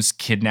crimes,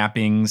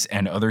 kidnappings,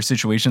 and other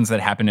situations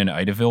that happen in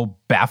Idaville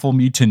baffle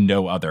me to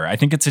no other. I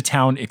think it's a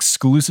town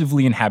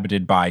exclusively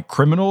inhabited by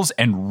criminals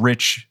and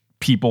rich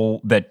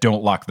people that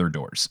don't lock their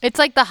doors. It's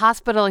like the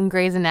hospital in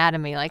Grey's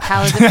Anatomy. Like,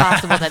 how is it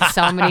possible that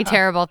so many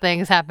terrible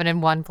things happen in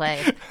one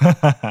place?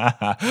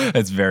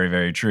 That's very,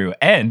 very true.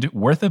 And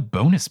worth a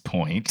bonus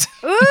point.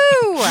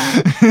 Ooh!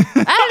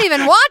 I don't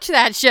even watch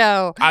that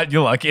show.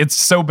 Look, it's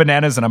so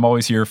bananas, and I'm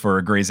always here for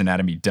a Grey's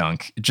Anatomy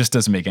dunk. It just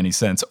doesn't make any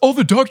sense. All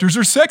the doctors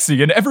are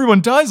sexy, and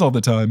everyone dies all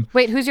the time.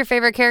 Wait, who's your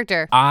favorite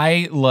character?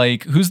 I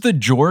like, who's the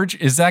George?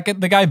 Is that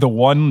the guy, the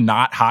one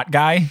not hot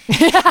guy?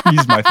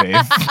 He's my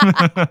fave.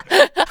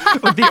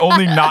 Like the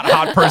only not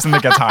hot person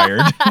that gets hired.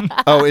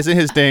 Oh, isn't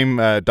his name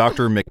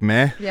Dr.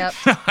 McMahon? Yep.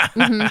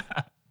 Mm-hmm.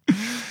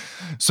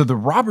 So the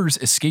robbers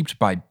escaped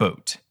by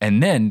boat,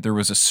 and then there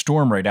was a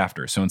storm right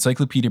after. So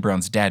Encyclopedia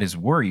Brown's dad is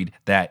worried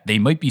that they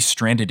might be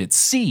stranded at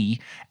sea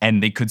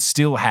and they could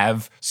still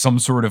have some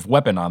sort of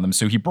weapon on them.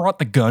 So he brought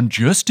the gun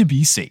just to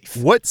be safe.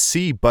 What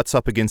sea butts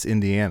up against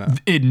Indiana?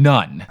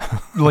 None.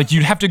 Like,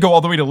 you'd have to go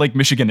all the way to Lake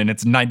Michigan and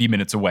it's 90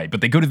 minutes away,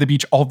 but they go to the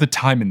beach all the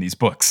time in these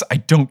books. I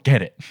don't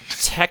get it.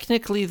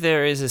 Technically,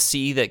 there is a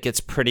sea that gets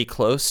pretty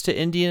close to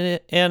Indiana,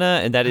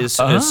 and that is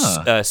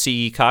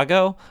Sea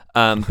Chicago.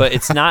 But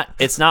it's not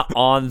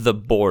on the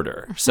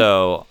border,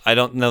 so I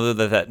don't know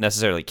that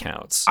necessarily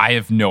counts. I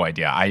have no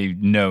idea. I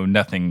know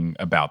nothing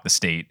about the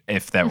state,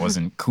 if that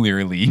wasn't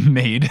clearly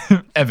made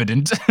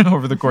evident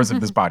over the course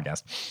of this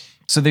podcast.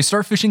 So they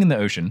start fishing in the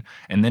ocean,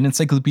 and then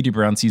Encyclopedia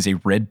Brown sees a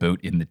red boat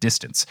in the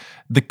distance.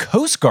 The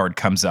Coast Guard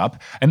comes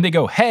up, and they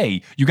go,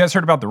 "Hey, you guys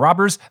heard about the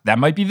robbers? That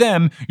might be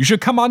them. You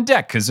should come on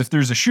deck, because if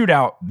there's a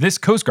shootout, this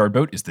Coast Guard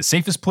boat is the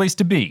safest place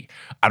to be."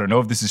 I don't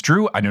know if this is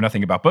true. I know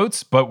nothing about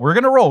boats, but we're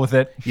going to roll with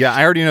it. Yeah,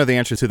 I already know the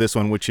answer to this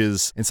one, which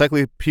is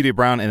Encyclopedia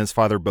Brown and his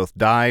father both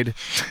died.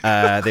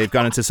 They've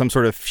gone into some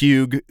sort of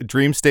fugue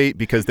dream state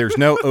because there's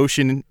no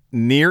ocean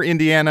near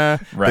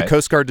Indiana. Right. The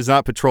Coast Guard does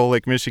not patrol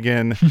Lake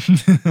Michigan.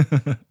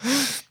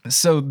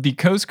 So the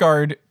Coast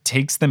Guard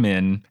takes them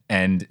in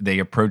and they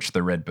approach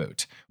the red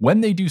boat.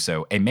 When they do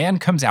so, a man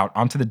comes out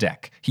onto the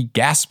deck. He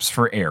gasps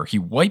for air. He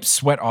wipes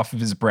sweat off of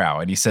his brow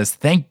and he says,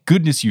 "Thank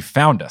goodness you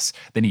found us."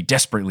 Then he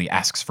desperately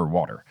asks for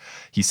water.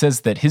 He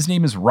says that his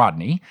name is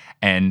Rodney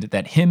and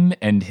that him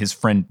and his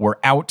friend were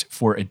out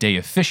for a day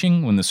of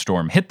fishing when the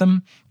storm hit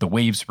them. The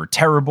waves were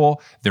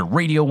terrible. Their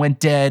radio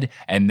went dead.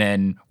 And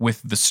then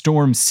with the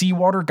storm,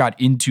 seawater got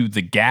into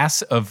the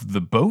gas of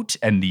the boat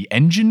and the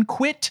engine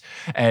quit.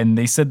 And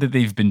they said that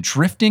they've been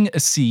drifting a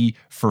sea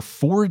for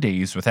 4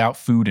 days without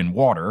food and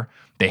water.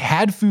 They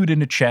had food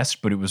in a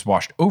chest, but it was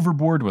washed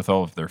overboard with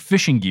all of their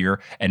fishing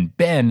gear. And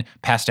Ben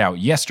passed out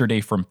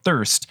yesterday from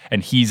thirst,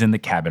 and he's in the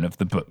cabin of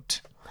the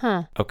boat.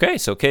 Huh. Okay,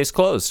 so case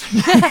closed.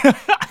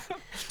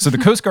 So the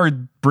Coast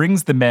Guard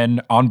brings the men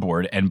on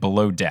board and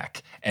below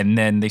deck, and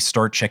then they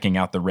start checking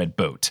out the red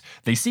boat.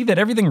 They see that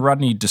everything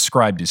Rodney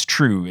described is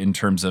true in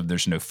terms of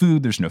there's no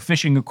food, there's no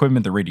fishing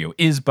equipment, the radio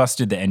is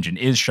busted, the engine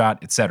is shot,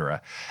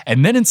 etc.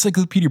 And then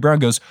Encyclopedia Brown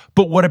goes,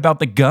 "But what about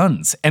the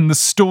guns and the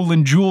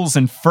stolen jewels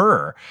and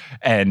fur?"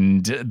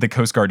 And the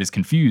Coast Guard is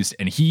confused,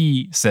 and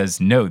he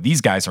says, "No, these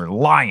guys are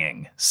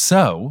lying."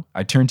 So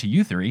I turn to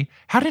you three.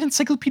 How did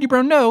Encyclopedia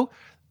Brown know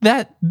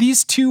that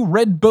these two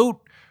red boat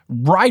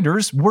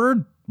riders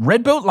were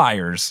red boat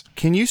liars?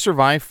 Can you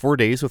survive 4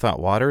 days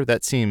without water?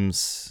 That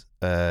seems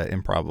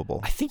improbable.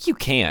 I think you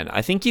can.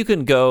 I think you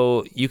can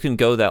go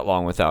that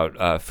long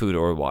without food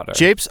or water.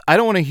 Japes, I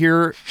don't want to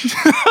hear.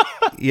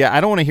 Yeah,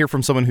 I don't want to hear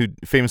from someone who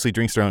famously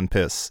drinks their own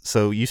piss.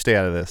 So you stay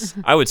out of this.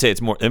 I would say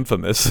it's more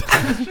infamous.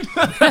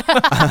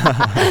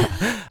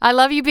 I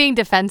love you being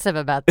defensive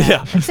about that.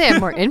 Yeah. I'd say I'm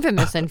more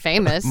infamous than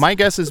famous. My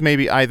guess is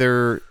maybe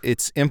either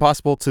it's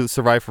impossible to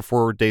survive for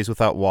 4 days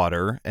without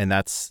water, and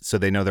that's so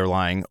they know they're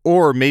lying,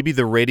 or maybe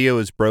the radio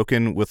is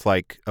broken with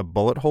like a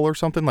bullet hole or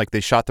something. Like they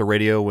shot the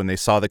radio when they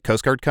saw the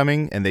Coast Guard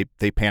coming, and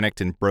they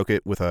panicked and broke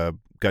it with a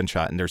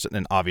gunshot, and there's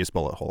an obvious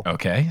bullet hole.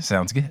 Okay,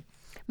 sounds good.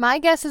 My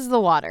guess is the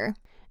water.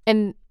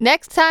 And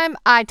next time,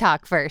 I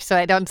talk first, so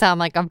I don't sound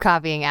like I'm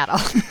copying Adel.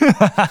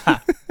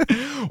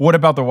 What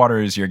about the water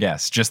is your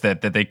guess? Just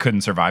that they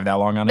couldn't survive that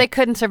long on They it?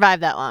 couldn't survive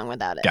that long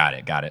without it. Got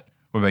it.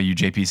 What about you,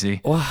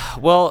 JPC?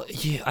 Well,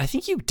 I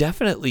think you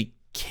definitely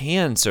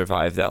can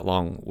survive that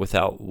long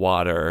without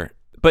water.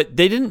 But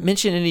they didn't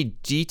mention any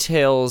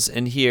details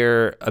in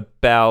here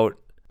about,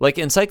 like,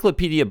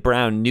 Encyclopedia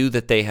Brown knew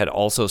that they had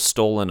also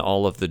stolen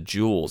all of the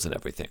jewels and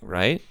everything,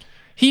 right?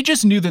 He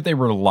just knew that they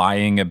were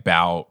lying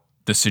about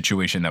the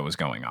situation that was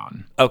going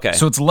on. Okay.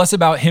 So it's less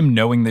about him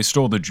knowing they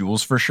stole the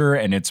jewels for sure,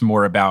 and it's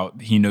more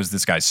about he knows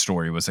this guy's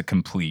story was a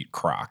complete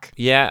crock.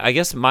 Yeah, I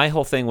guess my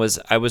whole thing was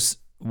I was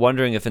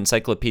wondering if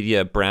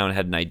Encyclopedia Brown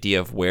had an idea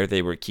of where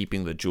they were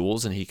keeping the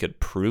jewels and he could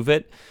prove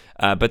it.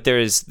 But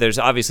there's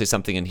obviously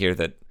something in here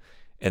that,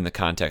 in the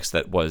context,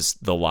 that was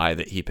the lie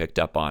that he picked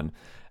up on.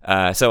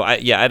 So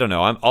I don't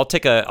know. I'll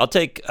take.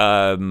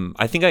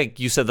 I think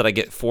you said that I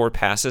get 4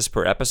 passes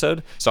per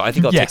episode. So I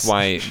think I'll Yes. take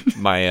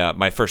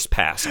my first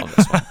pass on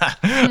this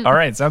one. All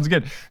right, sounds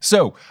good.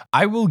 So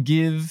I will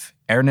give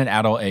Aaron and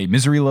Adel a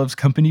Misery Loves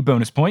Company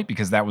bonus point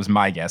because that was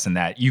my guess, and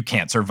that you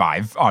can't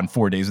survive on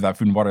 4 days without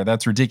food and water.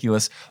 That's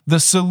ridiculous. The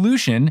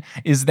solution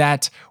is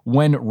that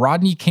when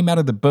Rodney came out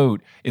of the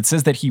boat, it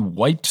says that he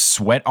wiped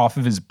sweat off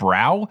of his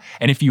brow,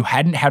 and if you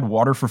hadn't had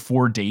water for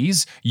 4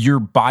 days,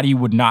 your body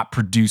would not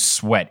produce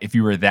sweat if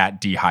you were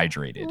that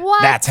dehydrated.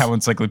 What? That's how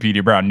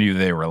Encyclopedia Brown knew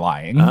they were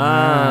lying.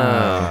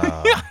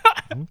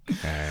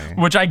 Okay.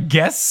 Which I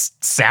guess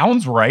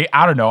sounds right.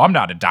 I don't know. I'm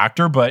not a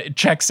doctor, but it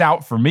checks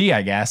out for me,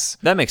 I guess.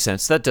 That makes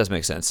sense. That does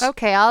make sense.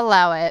 Okay, I'll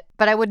allow it,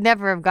 but I would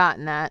never have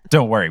gotten that.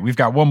 Don't worry, we've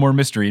got one more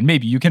mystery, and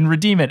maybe you can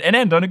redeem it and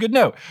end on a good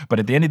note. But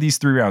at the end of these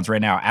 3 rounds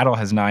right now, Adel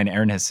has 9,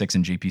 Aaron has 6,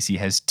 and JPC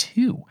has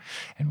 2.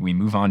 And we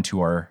move on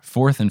to our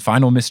 4th and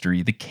final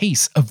mystery, the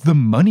case of the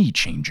money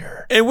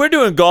changer. And we're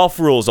doing golf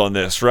rules on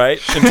this, right?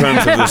 In terms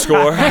of the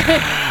score.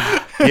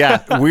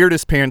 Yeah,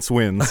 weirdest parents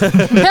wins.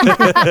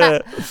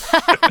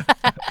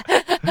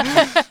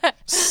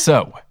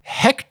 So,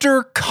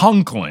 Hector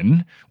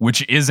Conklin,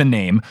 which is a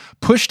name,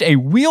 pushed a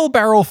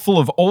wheelbarrow full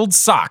of old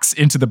socks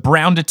into the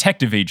Brown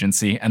Detective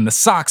Agency, and the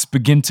socks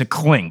begin to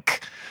clink.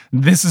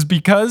 This is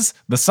because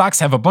the socks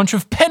have a bunch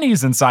of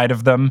pennies inside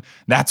of them.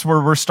 That's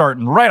where we're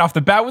starting right off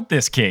the bat with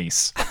this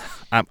case.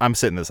 I'm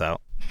sitting this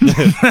out.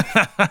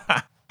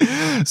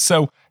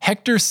 So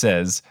Hector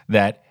says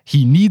that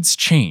he needs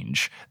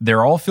change.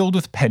 They're all filled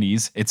with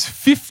pennies. It's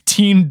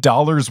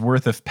 $15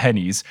 worth of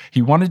pennies.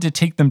 He wanted to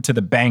take them to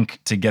the bank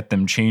to get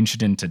them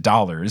changed into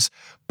dollars,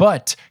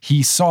 but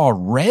he saw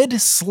Red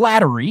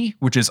Slattery,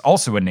 which is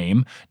also a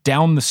name,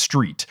 down the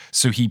street.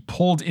 So he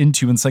pulled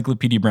into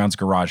Encyclopedia Brown's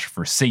garage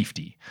for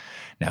safety.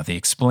 Now, they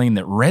explain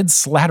that Red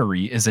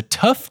Slattery is a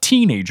tough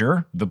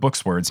teenager, the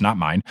book's words, not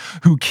mine,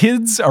 who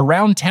kids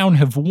around town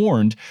have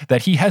warned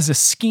that he has a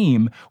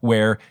scheme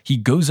where he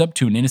goes up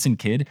to an innocent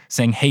kid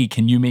saying, hey,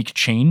 can you make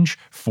change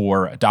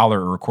for $1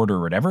 or a quarter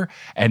or whatever?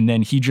 And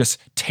then he just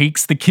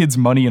takes the kid's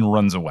money and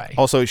runs away.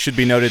 Also, it should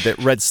be noted that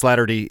Red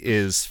Slattery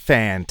is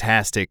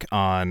fantastic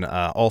on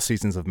all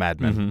seasons of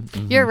Mad Men.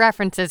 Your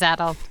references,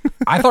 Adel.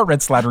 I thought Red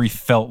Slattery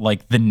felt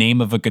like the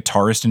name of a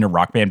guitarist in a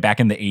rock band back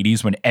in the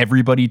 80s when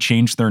everybody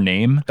changed their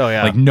name. Oh,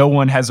 yeah. Like, no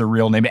one has a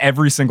real name.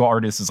 Every single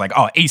artist is like,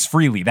 oh, Ace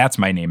Frehley, that's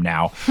my name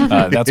now.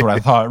 That's what I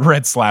thought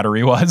Red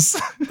Slattery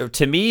was.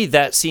 To me,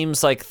 that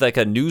seems like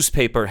a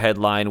newspaper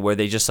headline where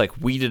they just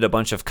like weeded a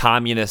bunch of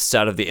communists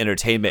out of the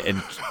entertainment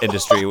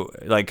industry.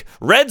 Like,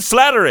 Red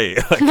Slattery!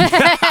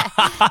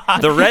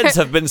 Like, the Reds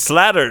have been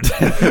slattered.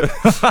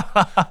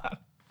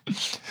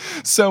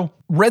 So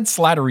Red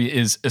Slattery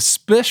is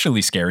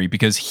especially scary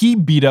because he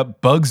beat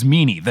up Bugs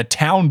Meany, the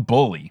town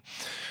bully.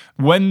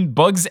 When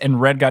Bugs and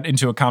Red got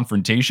into a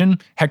confrontation,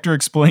 Hector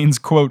explains,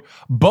 quote,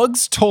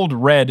 Bugs told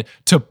Red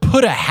to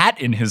put a hat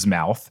in his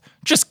mouth,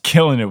 just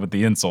killing it with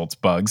the insults,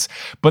 Bugs.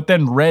 But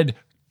then Red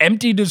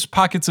emptied his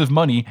pockets of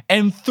money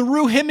and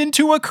threw him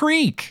into a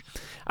creek.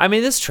 I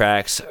mean, this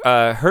tracks.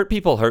 Hurt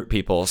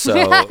people.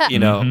 So,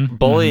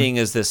 bullying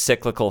is this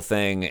cyclical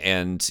thing.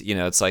 And,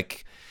 it's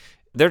like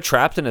they're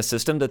trapped in a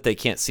system that they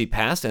can't see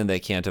past and they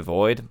can't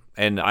avoid.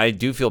 And I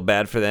do feel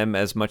bad for them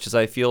as much as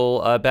I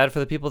feel bad for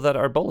the people that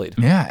are bullied.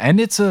 Yeah, and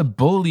it's a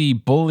bully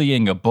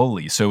bullying a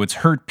bully. So it's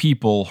hurt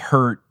people,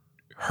 hurt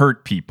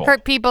people.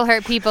 Hurt people,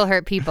 hurt people,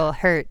 hurt people,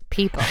 hurt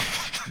people.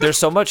 There's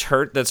so much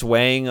hurt that's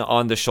weighing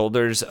on the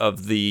shoulders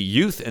of the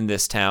youth in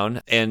this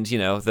town. And,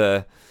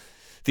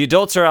 the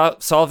adults are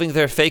out solving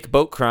their fake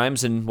boat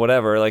crimes and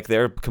whatever. Like,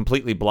 they're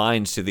completely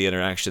blind to the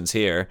interactions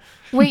here.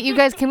 Wait, you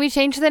guys, can we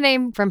change the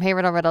name from Hey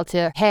Riddle Riddle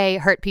to Hey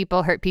Hurt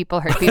People, Hurt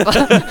People, Hurt People?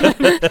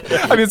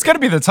 I mean, it's going to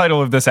be the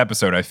title of this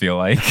episode, I feel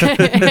like.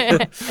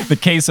 The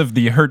case of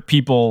the hurt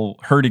people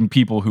hurting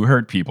people who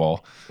hurt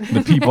people.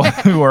 The people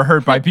who are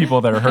hurt by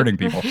people that are hurting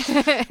people.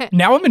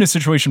 Now I'm in a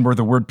situation where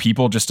the word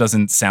people just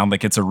doesn't sound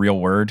like it's a real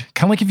word.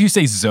 Kind of like if you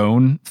say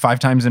zone 5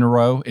 times in a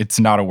row, it's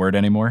not a word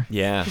anymore.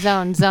 Yeah.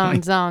 Zone.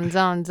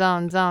 zone,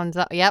 zone, zone,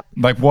 zone. Yep.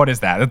 Like, what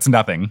is that? That's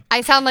nothing.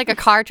 I sound like a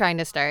car trying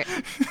to start.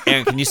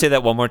 Aaron, can you say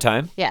that one more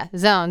time? Yeah.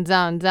 Zone,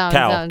 zone, zone,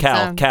 Cow, zone, cow,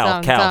 zone, cow,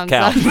 zone, cow, zone,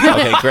 cow. zone.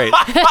 Okay, great.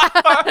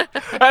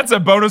 That's a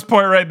bonus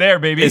point right there,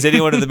 baby. Is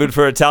anyone in the mood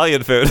for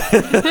Italian food?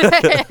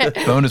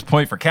 Bonus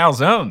point for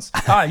calzones.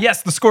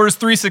 Yes, the score is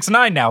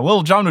 3-6-9 now.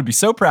 Little John would be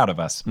so proud of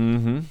us.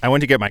 I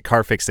went to get my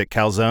car fixed at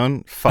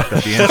Calzone. Fucked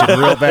up the engine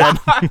real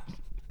bad.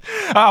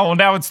 Oh, well,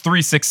 now it's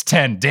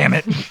 3-6-10. Damn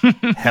it.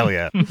 Hell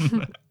yeah.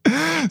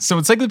 So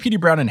Encyclopedia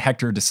Brown and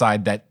Hector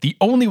decide that the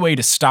only way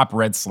to stop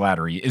Red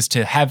Slattery is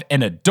to have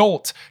an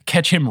adult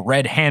catch him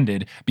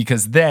red-handed,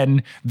 because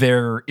then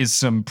there is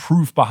some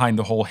proof behind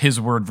the whole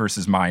his word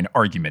versus mine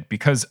argument,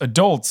 because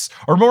adults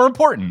are more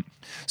important.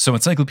 So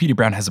Encyclopedia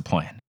Brown has a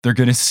plan. They're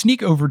going to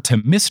sneak over to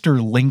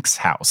Mr. Link's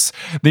house.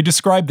 They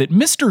describe that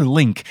Mr.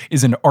 Link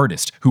is an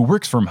artist who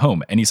works from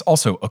home, and he's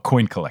also a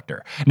coin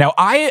collector. Now,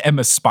 I am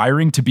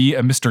aspiring to be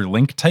a Mr.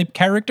 Link type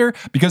character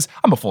because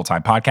I'm a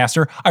full-time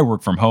podcaster. I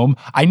work from home.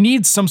 I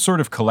need some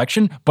sort of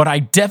collection, but I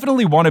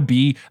definitely want to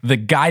be the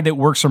guy that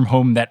works from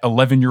home that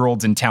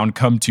 11-year-olds in town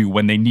come to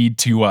when they need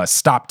to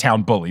stop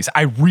town bullies.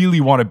 I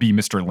really want to be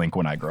Mr. Link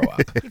when I grow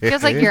up. It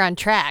feels like you're on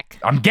track.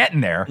 I'm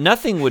getting there.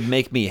 Nothing would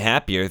make me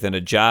happier than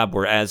a job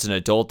where, as an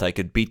adult, I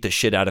could beat the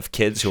shit out of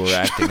kids who are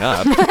acting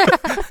up.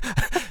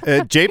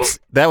 Japes,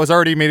 that was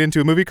already made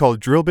into a movie called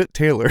Drill Bit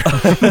Taylor.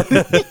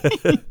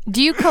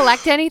 Do you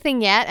collect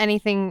anything yet?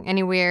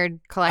 Any weird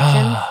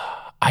collections?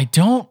 I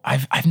don't.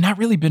 I've not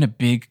really been a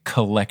big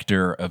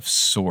collector of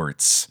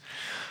sorts.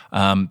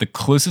 The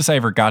closest I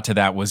ever got to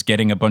that was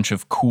getting a bunch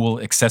of cool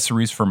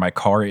accessories for my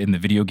car in the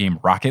video game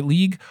Rocket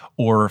League,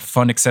 or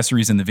fun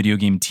accessories in the video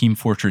game Team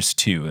Fortress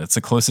 2. That's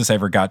the closest I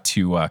ever got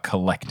to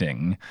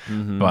collecting.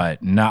 Mm-hmm.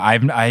 But no,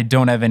 I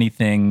don't have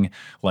anything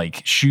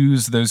like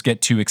shoes. Those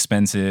get too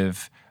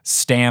expensive.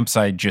 Stamps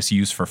I just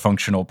use for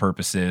functional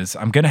purposes.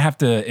 I'm going to have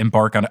to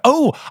embark on it.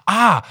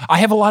 I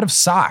have a lot of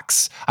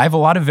socks. I have a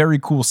lot of very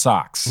cool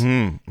socks.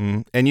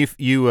 Mm-hmm. And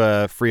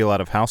you free a lot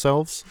of house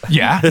elves?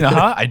 Yeah,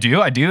 I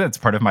do. That's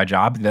part of my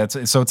job.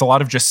 So it's a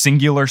lot of just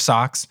singular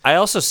socks. I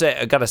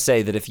gotta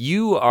say that if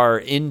you are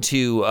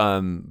into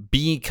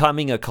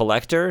becoming a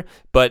collector,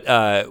 but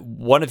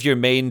one of your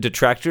main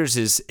detractors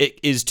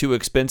is too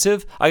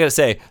expensive, I gotta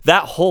say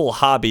that whole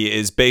hobby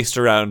is based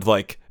around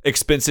like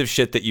expensive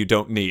shit that you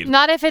don't need.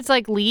 Not if it's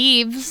like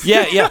leaves.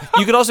 Yeah.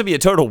 You could also be a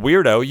total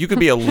weirdo. You could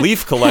be a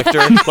leaf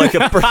collector, like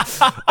a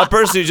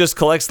person who just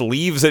collects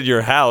leaves in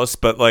your house.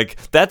 But like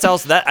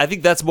I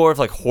think that's more of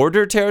like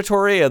hoarder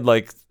territory, and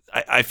like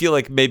I feel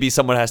like maybe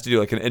someone has to do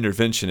like an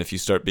intervention if you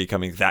start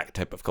becoming that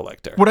type of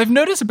collector. What I've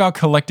noticed about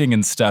collecting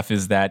and stuff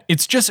is that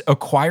it's just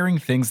acquiring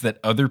things that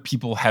other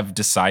people have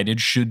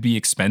decided should be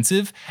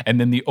expensive. And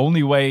then the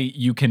only way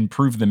you can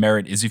prove the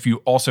merit is if you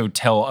also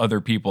tell other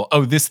people,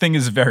 oh, this thing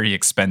is very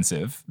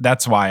expensive.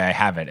 That's why I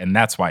have it. And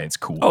that's why it's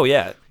cool. Oh,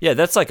 yeah. Yeah,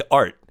 that's like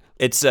art.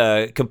 It's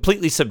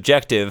completely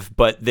subjective,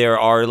 but there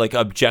are like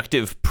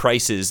objective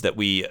prices that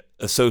we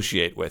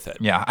associate with it.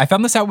 Yeah, I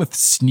found this out with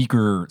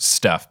sneaker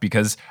stuff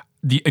because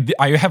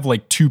I have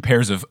like two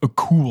pairs of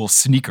cool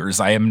sneakers.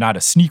 I am not a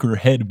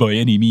sneakerhead by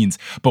any means,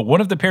 but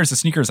one of the pairs of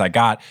sneakers I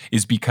got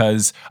is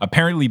because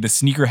apparently the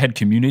sneakerhead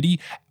community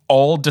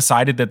all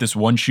decided that this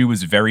one shoe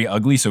is very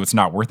ugly, so it's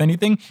not worth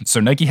anything.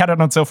 So Nike had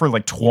it on sale for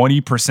like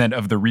 20%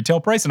 of the retail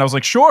price. And I was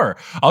like, sure,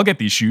 I'll get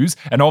these shoes.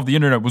 And all of the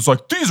internet was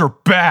like, these are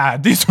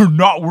bad. These are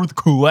not worth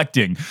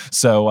collecting.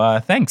 So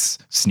thanks,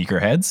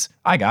 sneakerheads.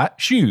 I got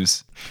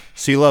shoes.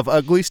 So you love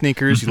ugly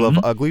sneakers. You love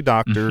ugly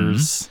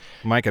doctors.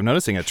 Mike, I'm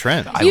noticing a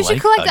trend. You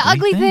should collect the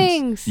ugly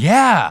things.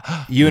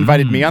 Yeah. You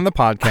invited me on the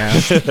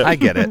podcast. I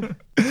get it.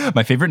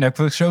 My favorite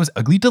Netflix show is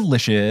Ugly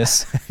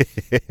Delicious.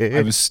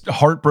 I was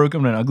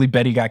heartbroken when Ugly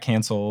Betty got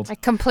canceled. I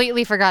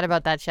completely forgot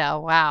about that show.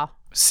 Wow.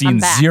 Seen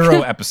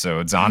 0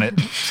 episodes on it.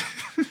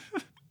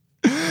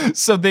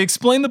 So they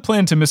explain the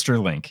plan to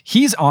Mr. Link.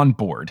 He's on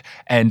board,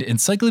 and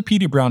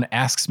Encyclopedia Brown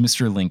asks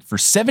Mr. Link for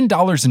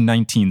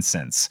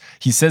 $7.19.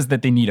 He says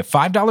that they need a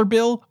 $5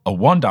 bill, a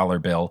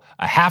 $1 bill,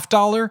 a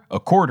 $50, a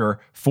quarter,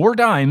 4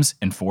 dimes,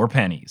 and 4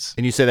 pennies.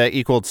 And you say that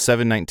equaled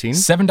 $7.19?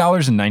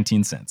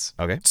 $7.19.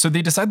 Okay. So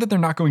they decide that they're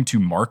not going to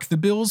mark the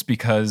bills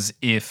because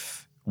if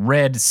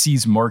Red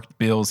sees marked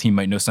bills, he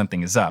might know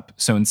something is up.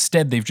 So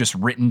instead, they've just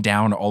written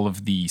down all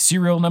of the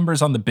serial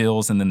numbers on the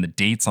bills and then the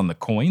dates on the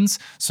coins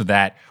so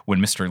that when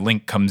Mr.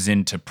 Link comes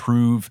in to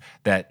prove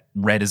that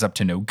Red is up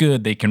to no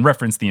good, they can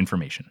reference the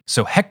information.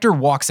 So Hector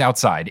walks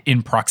outside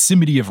in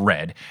proximity of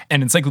Red,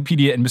 and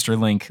Encyclopedia and Mr.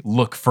 Link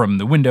look from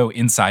the window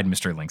inside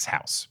Mr. Link's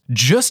house.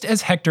 Just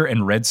as Hector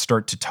and Red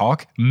start to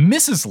talk,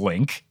 Mrs.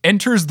 Link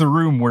enters the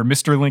room where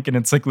Mr. Link and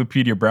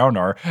Encyclopedia Brown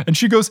are, and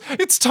she goes,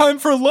 "It's time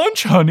for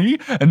lunch, honey."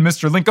 And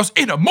Mr. Link goes,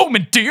 "In a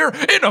moment, dear,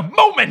 in a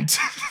moment."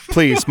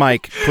 Please,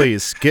 Mike,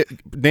 please,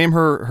 name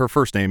her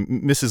first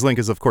name. Mrs. Link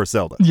is, of course,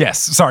 Zelda. Yes,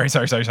 sorry,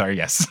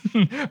 yes.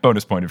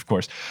 Bonus point, of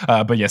course.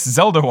 But yes,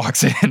 Zelda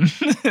walks in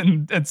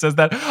and says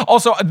that.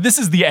 Also, this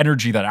is the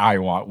energy that I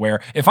want,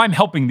 where if I'm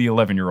helping the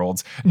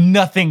 11-year-olds,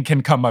 nothing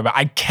can come my way.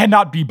 I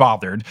cannot be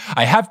bothered.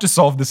 I have to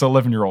solve this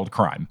 11-year-old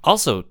crime.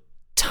 Also,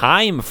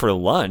 time for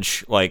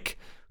lunch. Like,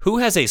 who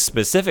has a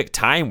specific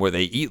time where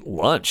they eat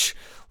lunch?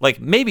 Like,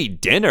 maybe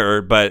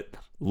dinner, but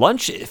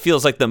lunch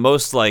feels like the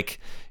most like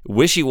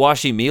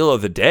wishy-washy meal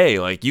of the day.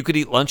 Like, you could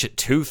eat lunch at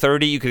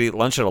 2:30, you could eat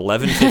lunch at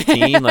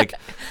 11:15. Like,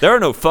 there are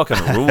no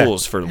fucking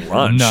rules for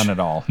lunch. None at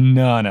all.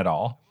 None at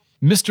all.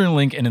 Mr.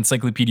 Link and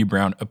Encyclopedia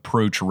Brown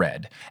approach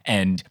Red,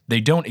 and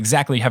they don't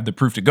exactly have the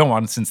proof to go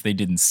on since they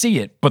didn't see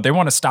it, but they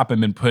want to stop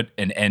him and put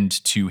an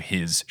end to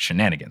his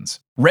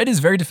shenanigans. Red is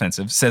very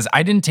defensive, says,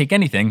 I didn't take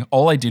anything,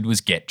 all I did was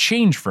get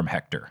change from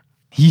Hector.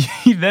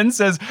 He then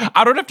says,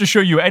 I don't have to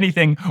show you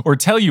anything or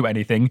tell you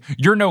anything.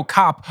 You're no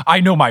cop. I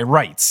know my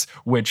rights.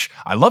 Which,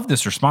 I love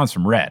this response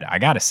from Red, I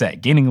gotta say,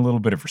 gaining a little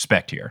bit of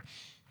respect here.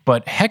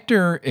 But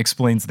Hector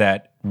explains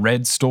that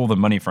Red stole the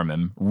money from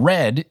him.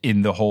 Red,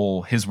 in the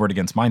whole his word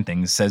against mine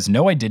thing, says,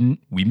 no, I didn't.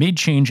 We made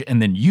change,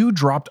 and then you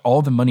dropped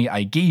all the money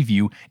I gave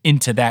you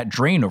into that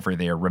drain over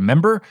there.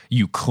 Remember,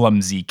 you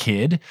clumsy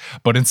kid?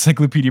 But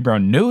Encyclopedia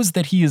Brown knows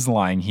that he is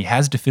lying. He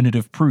has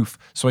definitive proof.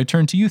 So I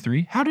turn to you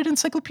three. How did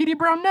Encyclopedia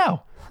Brown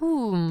know?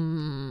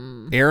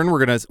 Aaron,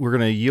 we're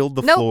gonna yield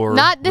the floor.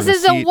 Not this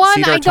is a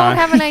one I don't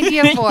have an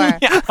idea for.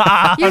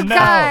 You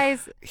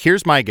guys.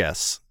 Here's my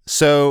guess.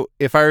 So,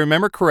 if I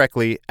remember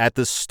correctly, at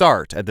the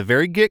start, at the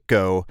very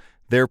get-go,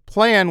 their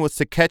plan was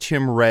to catch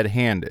him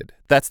red-handed.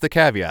 That's the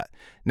caveat.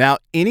 Now,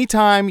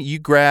 anytime you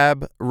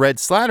grab Red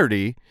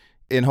Slattery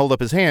and hold up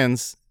his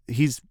hands,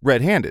 he's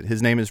red-handed.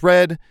 His name is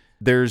Red.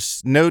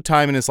 There's no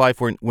time in his life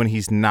when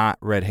he's not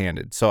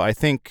red-handed. So I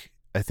think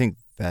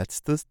that's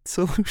the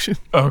solution.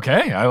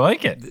 Okay, I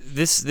like it.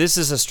 This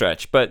is a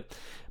stretch, but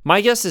my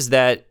guess is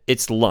that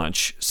it's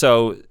lunch.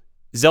 So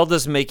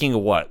Zelda's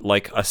making what?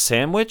 Like a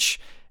sandwich?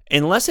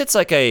 Unless it's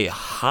like a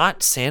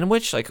hot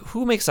sandwich, like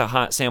who makes a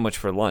hot sandwich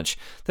for lunch?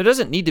 There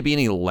doesn't need to be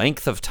any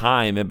length of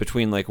time in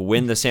between like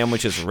when the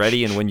sandwich is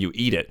ready and when you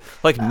eat it.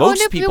 Like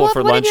most people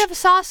for lunch. What if you have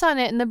sauce on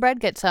it and the bread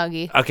gets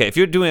soggy? Okay, if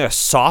you're doing a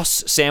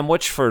sauce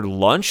sandwich for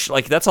lunch,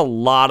 like that's a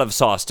lot of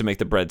sauce to make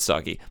the bread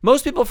soggy.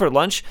 Most people for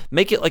lunch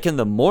make it like in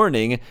the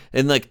morning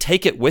and like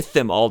take it with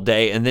them all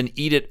day and then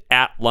eat it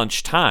at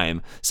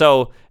lunchtime.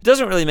 So it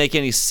doesn't really make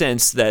any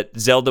sense that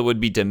Zelda would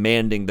be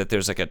demanding that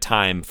there's like a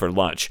time for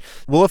lunch.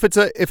 Well, if it's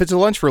a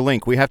lunch for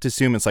Link, we have to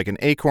assume it's like an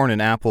acorn, an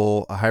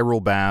apple, a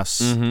Hyrule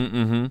Bass.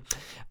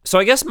 So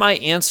I guess my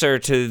answer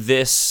to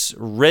this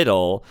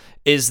riddle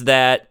is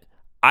that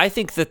I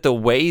think that the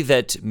way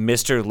that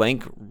Mr.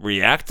 Link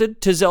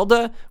reacted to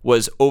Zelda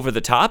was over the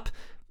top.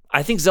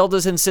 I think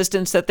Zelda's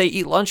insistence that they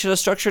eat lunch at a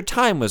structured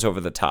time was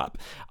over the top.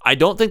 I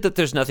don't think that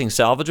there's nothing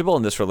salvageable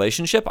in this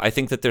relationship. I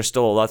think that there's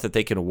still a lot that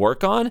they can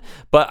work on,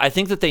 but I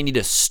think that they need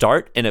to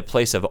start in a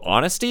place of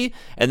honesty,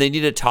 and they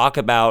need to talk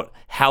about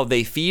how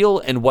they feel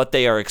and what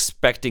they are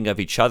expecting of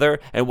each other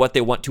and what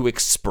they want to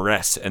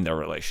express in their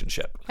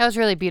relationship. That was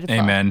really beautiful.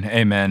 Amen,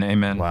 amen,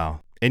 amen.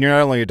 Wow. And you're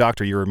not only a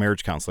doctor, you're a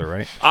marriage counselor,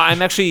 right?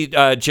 I'm actually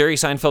Jerry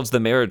Seinfeld's The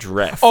Marriage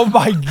Ref. Oh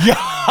my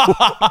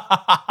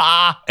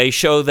God. A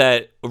show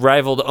that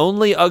rivaled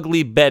only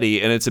Ugly Betty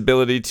in its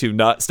ability to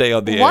not stay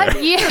on the air.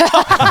 What year?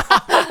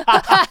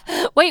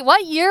 Wait,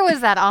 what year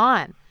was that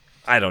on?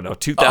 I don't know,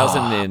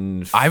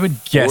 2014, I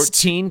would guess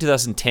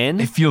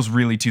 2010? It feels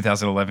really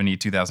 2011-y,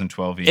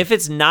 2012-y. If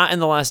it's not in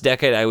the last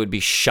decade, I would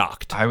be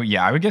shocked. I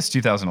would guess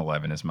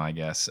 2011 is my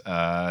guess.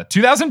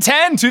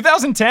 2010,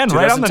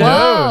 right on the 2010.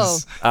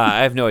 nose.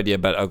 I have no idea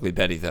about Ugly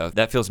Betty, though.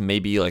 That feels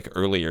maybe like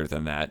earlier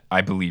than that.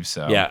 I believe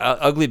so. Yeah,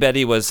 Ugly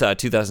Betty was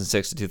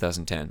 2006 to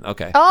 2010.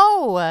 Okay.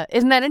 Oh,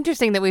 isn't that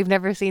interesting that we've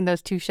never seen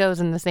those two shows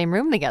in the same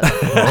room together?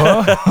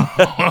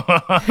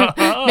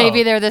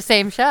 Maybe they're the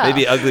same show.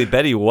 Maybe Ugly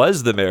Betty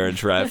was the marriage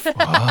ref.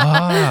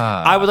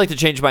 I would like to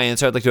change my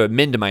answer. I'd like to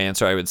amend my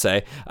answer, I would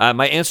say.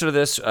 My answer to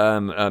this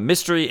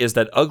mystery is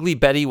that Ugly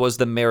Betty was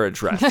the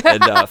marriage ref.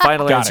 And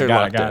final answer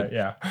locked in.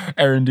 Yeah.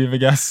 Aaron, do you have a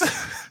guess?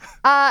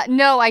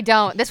 No, I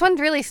don't. This one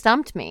really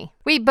stumped me.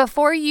 Wait,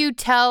 before you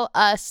tell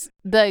us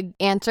the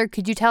answer,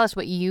 could you tell us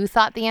what you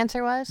thought the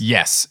answer was?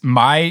 Yes.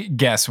 My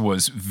guess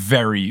was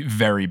very,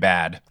 very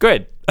bad.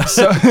 Good.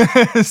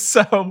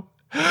 So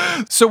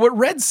what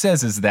Red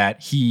says is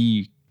that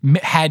he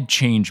had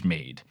change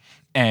made.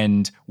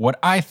 And what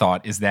I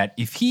thought is that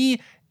if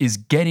he is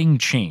getting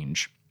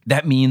change,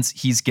 that means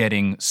he's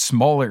getting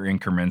smaller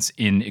increments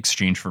in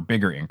exchange for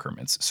bigger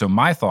increments. So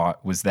my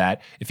thought was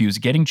that if he was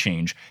getting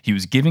change, he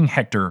was giving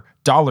Hector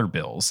dollar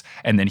bills,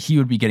 and then he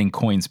would be getting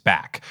coins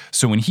back.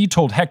 So when he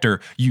told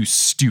Hector, you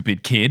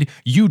stupid kid,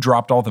 you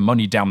dropped all the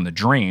money down the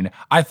drain,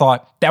 I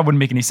thought that wouldn't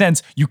make any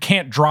sense. You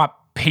can't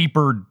drop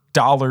paper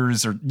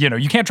dollars or,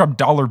 you can't drop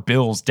dollar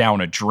bills down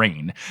a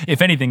drain.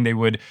 If anything, they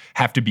would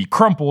have to be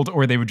crumpled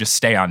or they would just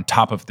stay on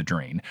top of the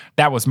drain.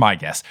 That was my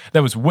guess.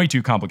 That was way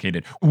too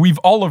complicated. We've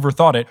all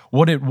overthought it.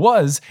 What it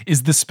was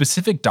is the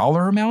specific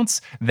dollar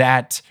amounts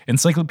that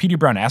Encyclopedia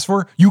Brown asked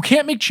for. You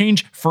can't make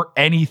change for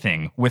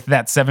anything with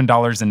that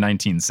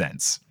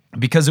 $7.19.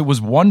 Because it was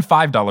one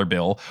 $5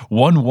 bill,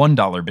 one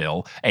 $1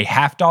 bill, a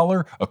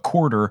 $50, a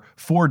quarter,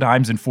 4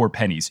 dimes, and 4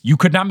 pennies. You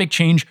could not make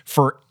change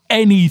for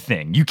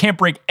anything. You can't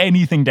break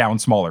anything down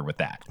smaller with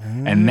that.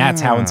 And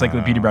that's how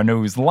Encyclopedia Brown knew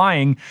he was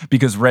lying,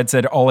 because Red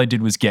said, all I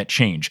did was get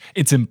change.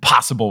 It's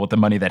impossible with the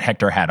money that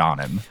Hector had on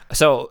him.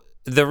 So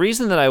the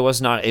reason that I was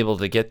not able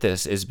to get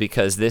this is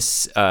because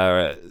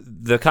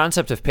the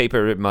concept of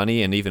paper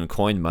money and even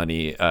coin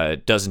money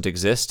doesn't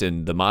exist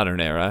in the modern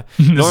era.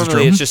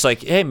 Normally it's just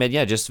like, hey man,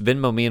 yeah, just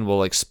Venmo me and we'll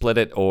like split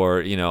it,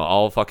 or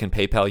I'll fucking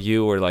PayPal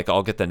you, or like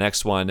I'll get the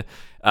next one.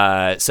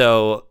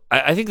 So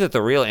I think that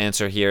the real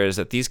answer here is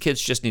that these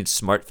kids just need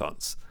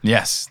smartphones.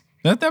 Yes.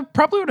 That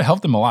probably would have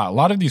helped them a lot. A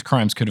lot of these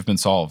crimes could have been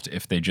solved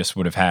if they just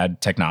would have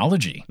had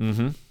technology.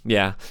 Mm-hmm.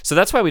 Yeah. So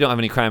that's why we don't have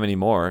any crime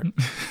anymore.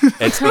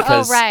 It's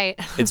because right.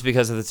 It's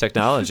because of the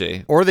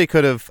technology. Or they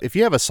could have, if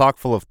you have a sock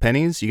full of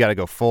pennies, you got to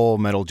go full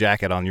metal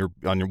jacket on your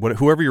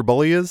whoever your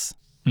bully is.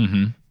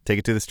 Mm-hmm. Take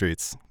it to the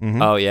streets.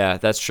 Mm-hmm. Oh, yeah,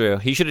 that's true.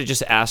 He should have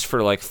just asked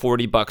for like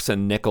 $40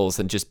 and nickels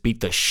and just beat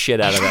the shit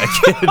out of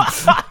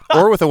that kid.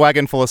 Or with a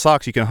wagon full of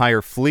socks, you can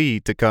hire Flea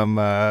to come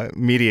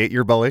mediate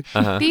your bully.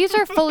 Uh-huh. These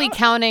are fully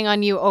counting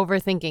on you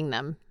overthinking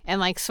them and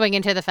like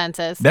swinging to the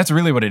fences. That's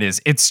really what it is.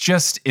 It's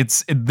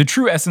the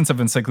true essence of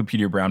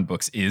Encyclopedia Brown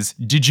books is,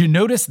 did you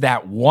notice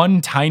that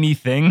one tiny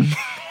thing?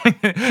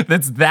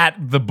 That's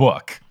the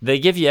book. They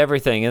give you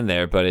everything in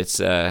there, but it's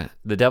the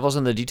devil's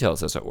in the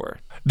details, as it were.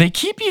 They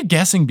keep you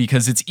guessing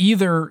because it's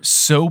either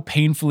so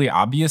painfully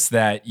obvious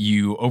that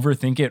you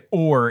overthink it,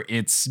 or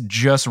it's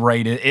just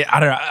right. I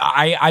don't know.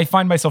 I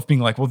find myself being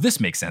like, well, this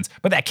makes sense,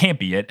 but that can't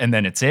be it. And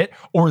then it's it.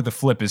 Or the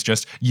flip is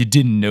just, you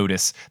didn't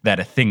notice that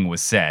a thing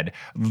was said,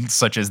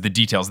 such as the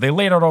details. They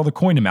laid out all the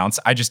coin amounts.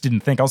 I just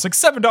didn't think. I was like,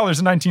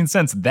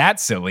 $7.19.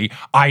 That's silly.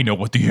 I know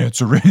what the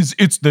answer is.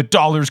 It's the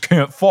dollars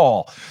can't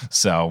fall.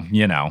 So,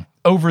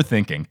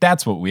 overthinking.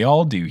 That's what we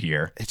all do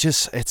here.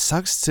 It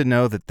sucks to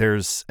know that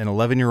there's an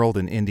 11-year-old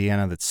in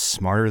Indiana that's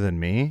smarter than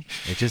me.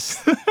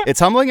 It's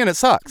humbling and it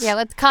sucks. Yeah,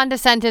 let's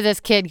condescend to this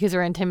kid because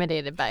we're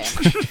intimidated by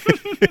him.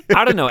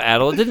 I don't know,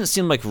 Adel. It didn't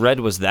seem like Red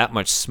was that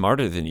much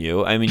smarter than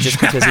you. I mean, just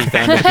because he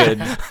found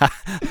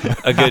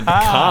a good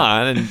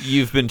con, and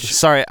you've been.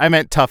 Sorry, I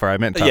meant tougher.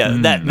 Yeah,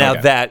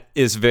 that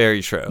is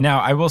very true. Now,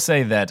 I will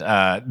say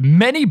that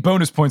many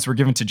bonus points were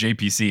given to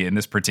JPC in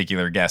this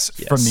particular guess,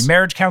 from the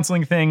marriage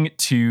counseling thing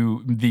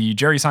to the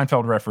Jerry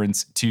Seinfeld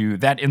reference to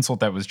that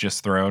insult that was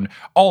just thrown.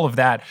 All of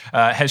that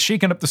has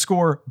shaken up the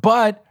score,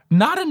 but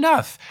not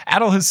enough.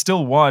 Adel has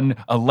still won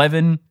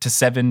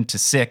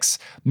 11-7-6,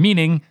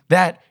 meaning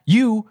that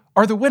you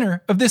are the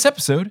winner of this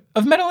episode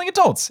of Meddling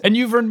Adults, and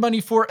you've earned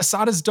money for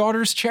Asada's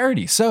Daughter's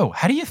charity. So,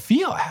 how do you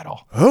feel,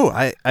 Adel? Oh,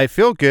 I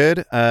feel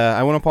good.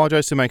 I want to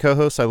apologize to my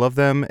co-hosts. I love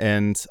them,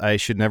 and I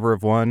should never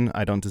have won.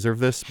 I don't deserve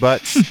this,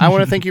 but I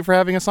want to thank you for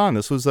having us on.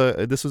 This was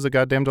a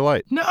goddamn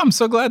delight. No, I'm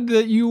so glad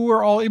that you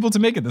were all able to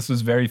make it. This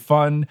was very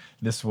fun.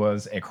 This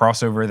was a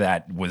crossover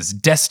that was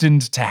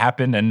destined to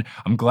happen, and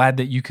I'm glad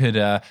that you could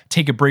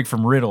take a break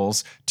from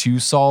riddles to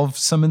solve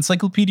some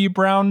Encyclopedia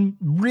Brown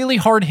really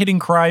hard-hitting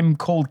crime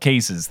cold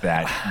cases that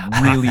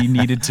really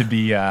needed to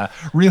be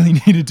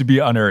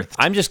unearthed.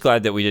 I'm just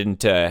glad that we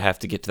didn't have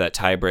to get to that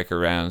tiebreaker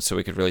round, so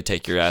we could really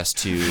take your ass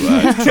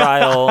to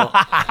trial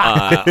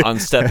on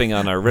stepping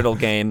on our riddle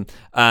game.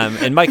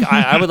 And Mike,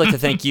 I would like to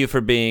thank you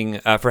for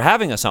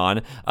having us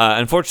on.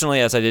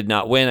 Unfortunately, as I did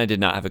not win, I did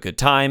not have a good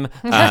time.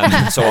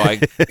 So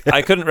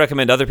I couldn't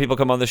recommend other people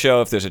come on the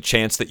show if there's a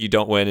chance that you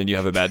don't win and you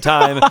have a bad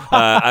time.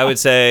 I would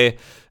say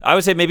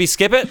maybe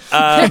skip it.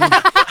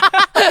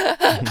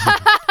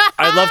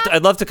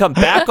 I'd love to come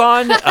back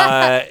on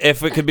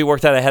if it could be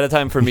worked out ahead of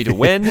time for me to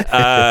win.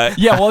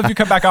 Yeah, well, if you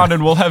come back on,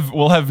 and we'll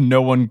have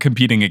no one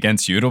competing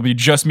against you. It'll be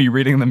just me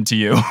reading them to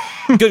you.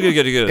 Good.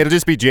 It'll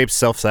just be Japes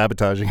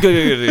self-sabotaging.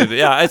 Good.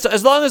 Yeah,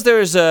 as long as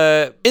there's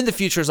in the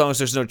future, as long as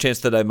there's no chance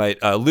that I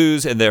might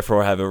lose and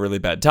therefore have a really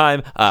bad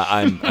time,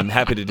 I'm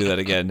happy to do that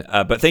again.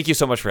 But thank you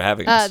so much for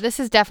having us. This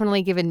has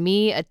definitely given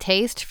me a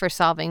taste for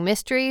solving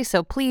mysteries.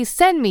 So please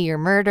send me your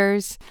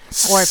murders,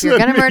 or if you're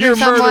gonna murder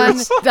someone,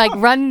 like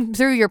run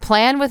through your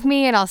plan with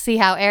me, and I'll see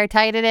how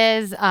airtight it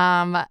is.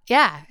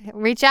 Yeah,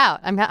 reach out.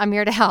 I'm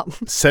here to help.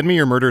 Send Me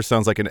Your Murder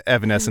sounds like an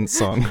Evanescence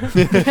song.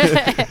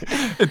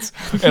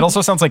 It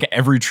also sounds like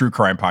every true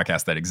crime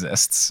podcast that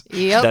exists.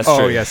 Yep. That's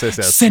true. Oh, yes.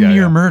 Send Me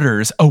Your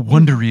Murders, a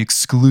Wondery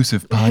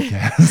exclusive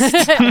podcast.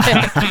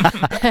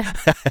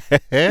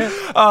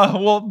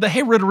 Well, the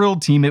Hey Riddle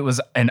team, it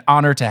was an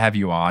honor to have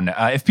you on.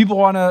 If people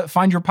want to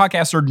find your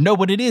podcast or know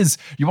what it is,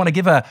 you want to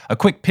give a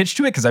quick pitch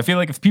to it? Because I feel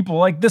like if people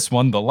like this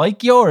one, they'll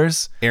like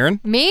yours. Aaron?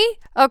 Me?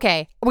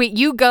 Okay. Wait,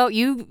 you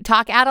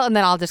talk, Adel, and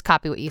then I'll just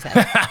copy what you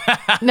said.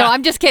 No,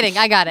 I'm just kidding.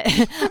 I got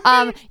it.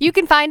 You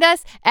can find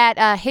us at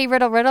Hey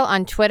Riddle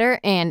on Twitter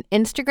and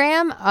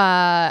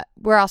Instagram.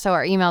 We're also,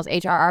 our email is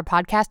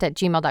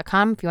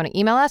hrrpodcast@gmail.com if you want to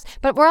email us.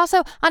 But we're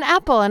also on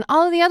Apple and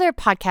all of the other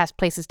podcast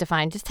places to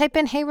find. Just type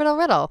in Hey Riddle.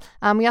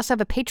 We also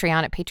have a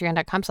Patreon at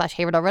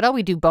patreon.com/Hey Riddle.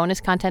 We do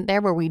bonus content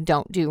there where we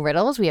don't do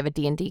riddles. We have a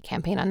D&D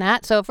campaign on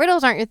that. So if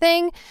riddles aren't your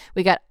thing,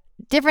 we got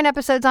different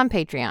episodes on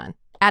Patreon.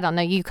 I don't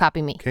know. You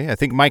copy me. Okay, I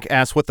think Mike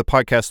asked what the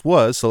podcast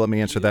was, so let me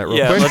answer that real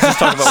Yeah, quick. let's just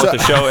talk about what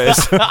the show is.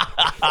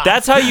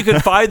 That's how you can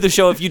find the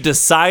show if you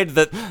decide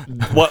that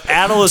what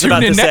Adel is Tune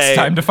about in to next say.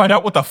 time to find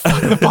out what the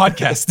fuck the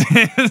podcast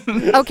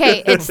is.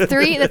 Okay, it's the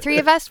three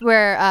of us.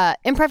 We're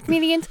improv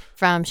comedians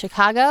from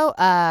Chicago.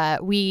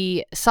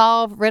 We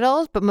solve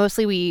riddles, but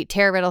mostly we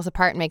tear riddles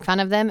apart and make fun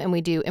of them, and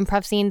we do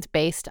improv scenes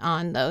based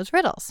on those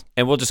riddles.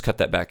 And we'll just cut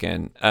that back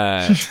in.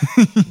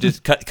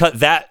 Just cut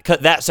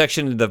that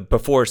section to the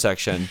before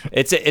section.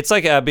 It's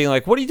like being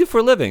like, what do you do for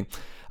a living?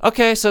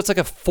 Okay, so it's like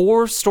a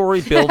 4-story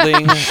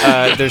building.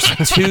 There's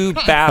 2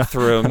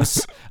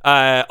 bathrooms,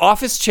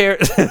 office chair,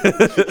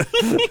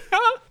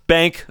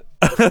 bank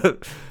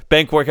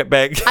work at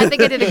bank. I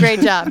think I did a great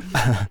job.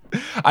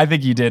 I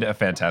think you did a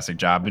fantastic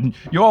job, and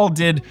you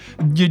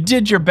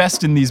did your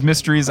best in these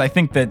mysteries. I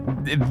think that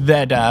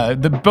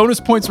the bonus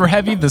points were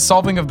heavy. The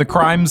solving of the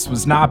crimes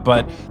was not,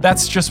 but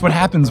that's just what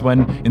happens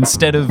when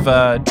instead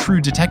of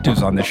true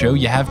detectives on the show,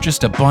 you have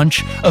just a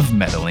bunch of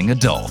meddling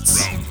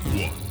adults.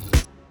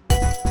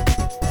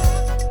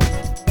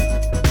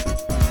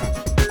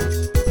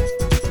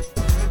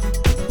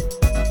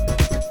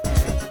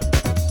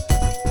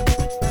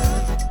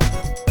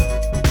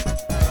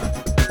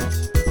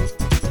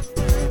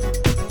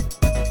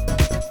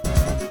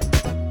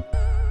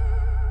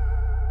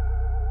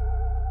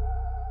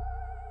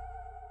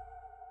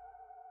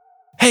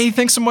 Hey,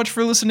 thanks so much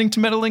for listening to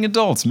Meddling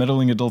Adults.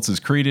 Meddling Adults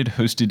is created,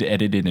 hosted,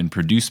 edited, and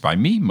produced by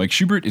me, Mike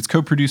Schubert. It's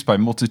co-produced by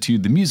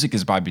Multitude. The music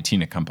is by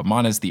Bettina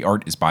Campamanes. The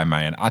art is by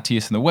Mayan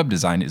Atias, and the web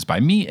design is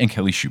by me and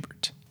Kelly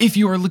Schubert. If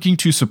you are looking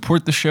to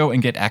support the show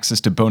and get access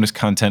to bonus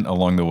content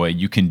along the way,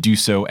 you can do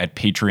so at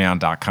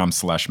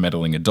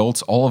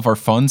patreon.com/meddlingadults. All of our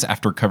funds,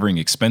 after covering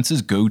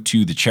expenses, go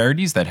to the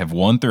charities that have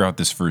won throughout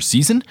this first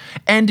season.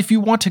 And if you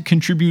want to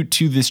contribute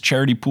to this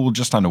charity pool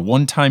just on a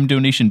one-time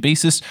donation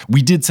basis,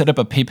 we did set up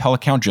a PayPal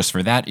account just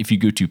for that. If you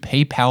go to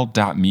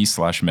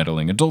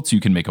paypal.me/meddlingadults,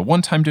 you can make a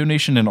one-time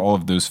donation and all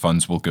of those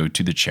funds will go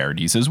to the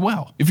charities as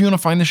well. If you want to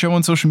find the show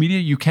on social media,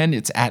 you can.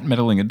 It's at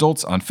Meddling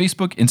Adults on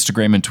Facebook,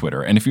 Instagram, and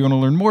Twitter. And if you want to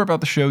learn more about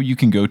the show, you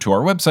can go to our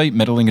website,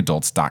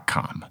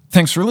 meddlingadults.com.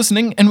 Thanks for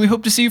listening, and we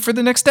hope to see you for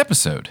the next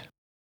episode.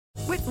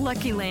 With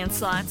Lucky Land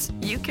Slots,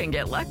 you can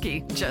get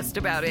lucky just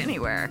about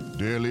anywhere.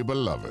 Dearly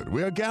beloved,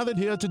 we are gathered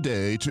here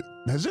today to...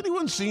 Has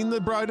anyone seen the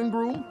bride and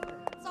groom?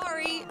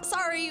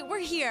 Sorry, we're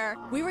here.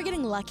 We were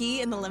getting lucky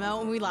in the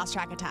limo and we lost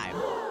track of time.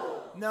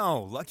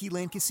 No, Lucky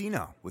Land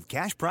Casino, with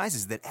cash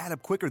prizes that add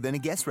up quicker than a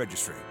guest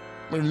registry.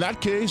 In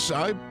that case,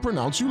 I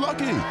pronounce you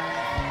lucky.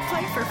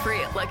 Play for free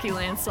at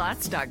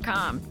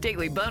LuckyLandSlots.com.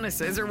 Daily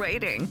bonuses are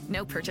waiting.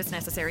 No purchase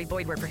necessary.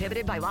 Void where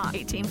prohibited by law.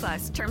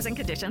 18+. Terms and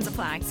conditions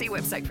apply. See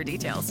website for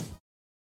details.